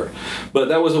that regard. But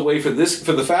that was a way for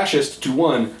the fascist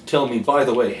to tell me, by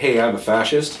the way, hey, I'm a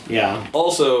fascist. Yeah.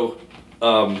 Also,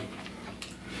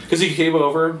 because he came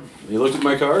over, he looked at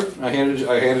my card, I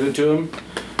handed it to him,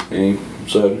 and he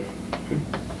said,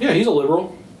 yeah, he's a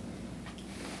liberal.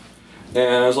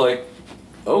 And I was like,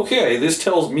 okay, this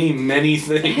tells me many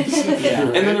things. Yeah.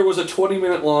 And then there was a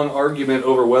 20-minute long argument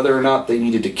over whether or not they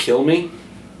needed to kill me,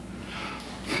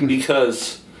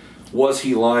 because was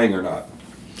he lying or not?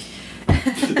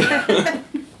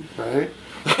 Right?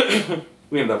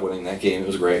 We ended up winning that game. It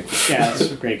was great. Yeah, it's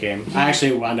a great game. I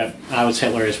actually I was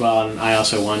Hitler as well, and I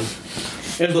also won.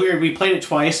 It was weird. We played it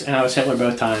twice, and I was Hitler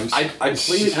both times. I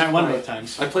played it. And I won both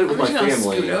times. I played it with I'm my just gonna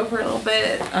family. scoot over a little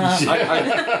bit.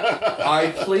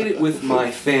 I played it with my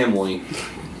family.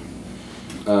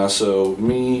 So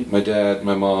me, my dad,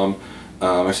 my mom,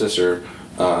 my sister,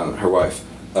 her wife,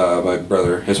 my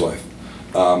brother, his wife,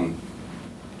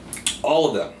 all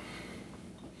of them.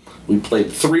 We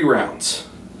played 3 rounds.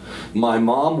 My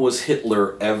mom was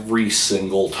Hitler every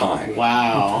single time.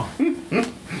 Wow.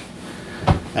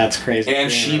 That's crazy.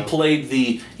 And she played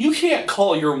the "you can't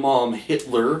call your mom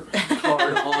Hitler"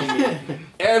 card on me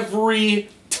every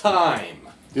time.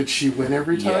 Did she win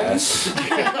every time? Yes.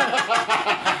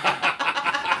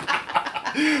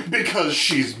 Because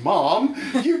she's mom,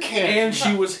 you can't. And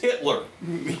she was Hitler.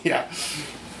 Yeah.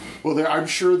 Well, I'm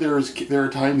sure there are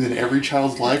times in every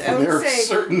child's life I when would there are say,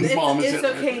 certain moms. it's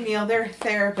okay, Neil. There are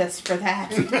therapists for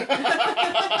that.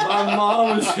 My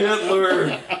mom was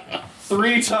Hitler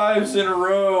 3 times in a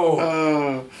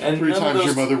row. And 3 times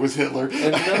your mother was Hitler.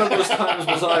 And none of those times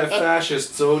was I a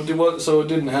fascist, so it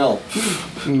didn't help.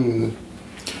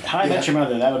 How I Met Your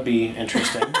Mother, that would be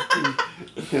interesting.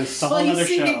 Yes. It's a whole other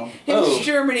show. It's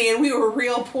Germany, and we were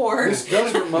real poor. This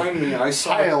does remind me, I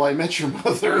saw... Kyle, I Met Your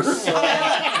Mother.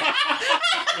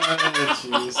 Oh,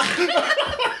 jeez.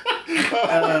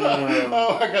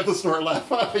 Oh, I got the snort laugh.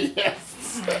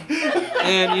 Yes.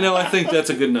 And, I think that's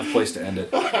a good enough place to end it.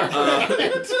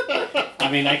 I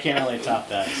mean, I can't really top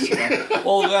that. So.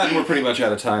 Well, that we're pretty much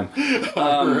out of time.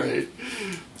 Right.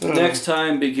 Next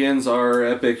time begins our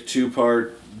epic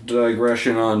 2-part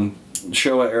digression on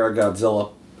Showa era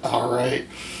Godzilla. All right.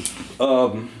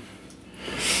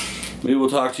 We will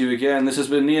talk to you again. This has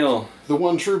been Neil. The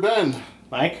one true Ben.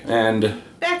 Mike? And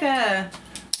Becca.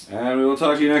 And we will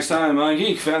talk to you next time on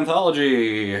Geek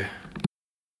Fanthology.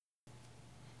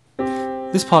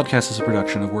 This podcast is a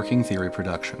production of Working Theory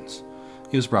Productions.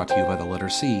 It was brought to you by the letter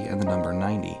C and the number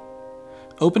 90.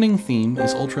 Opening theme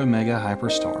is Ultra Mega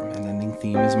Hyperstorm, and ending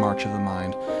theme is March of the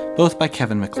Mind, both by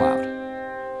Kevin MacLeod.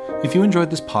 If you enjoyed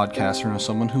this podcast or know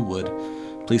someone who would,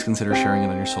 please consider sharing it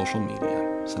on your social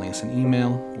media, sending us an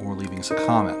email, or leaving us a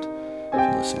comment. If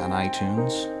you're listening on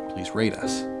iTunes, please rate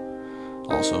us.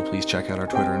 Also, please check out our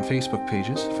Twitter and Facebook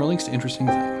pages for links to interesting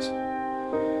things.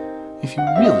 If you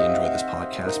really enjoy this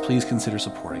podcast, please consider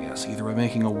supporting us, either by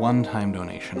making a one-time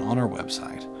donation on our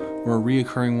website, or a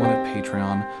reoccurring one at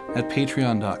Patreon at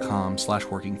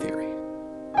patreon.com/workingtheory.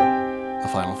 A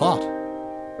final thought.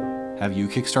 Have you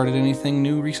kickstarted anything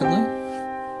new recently?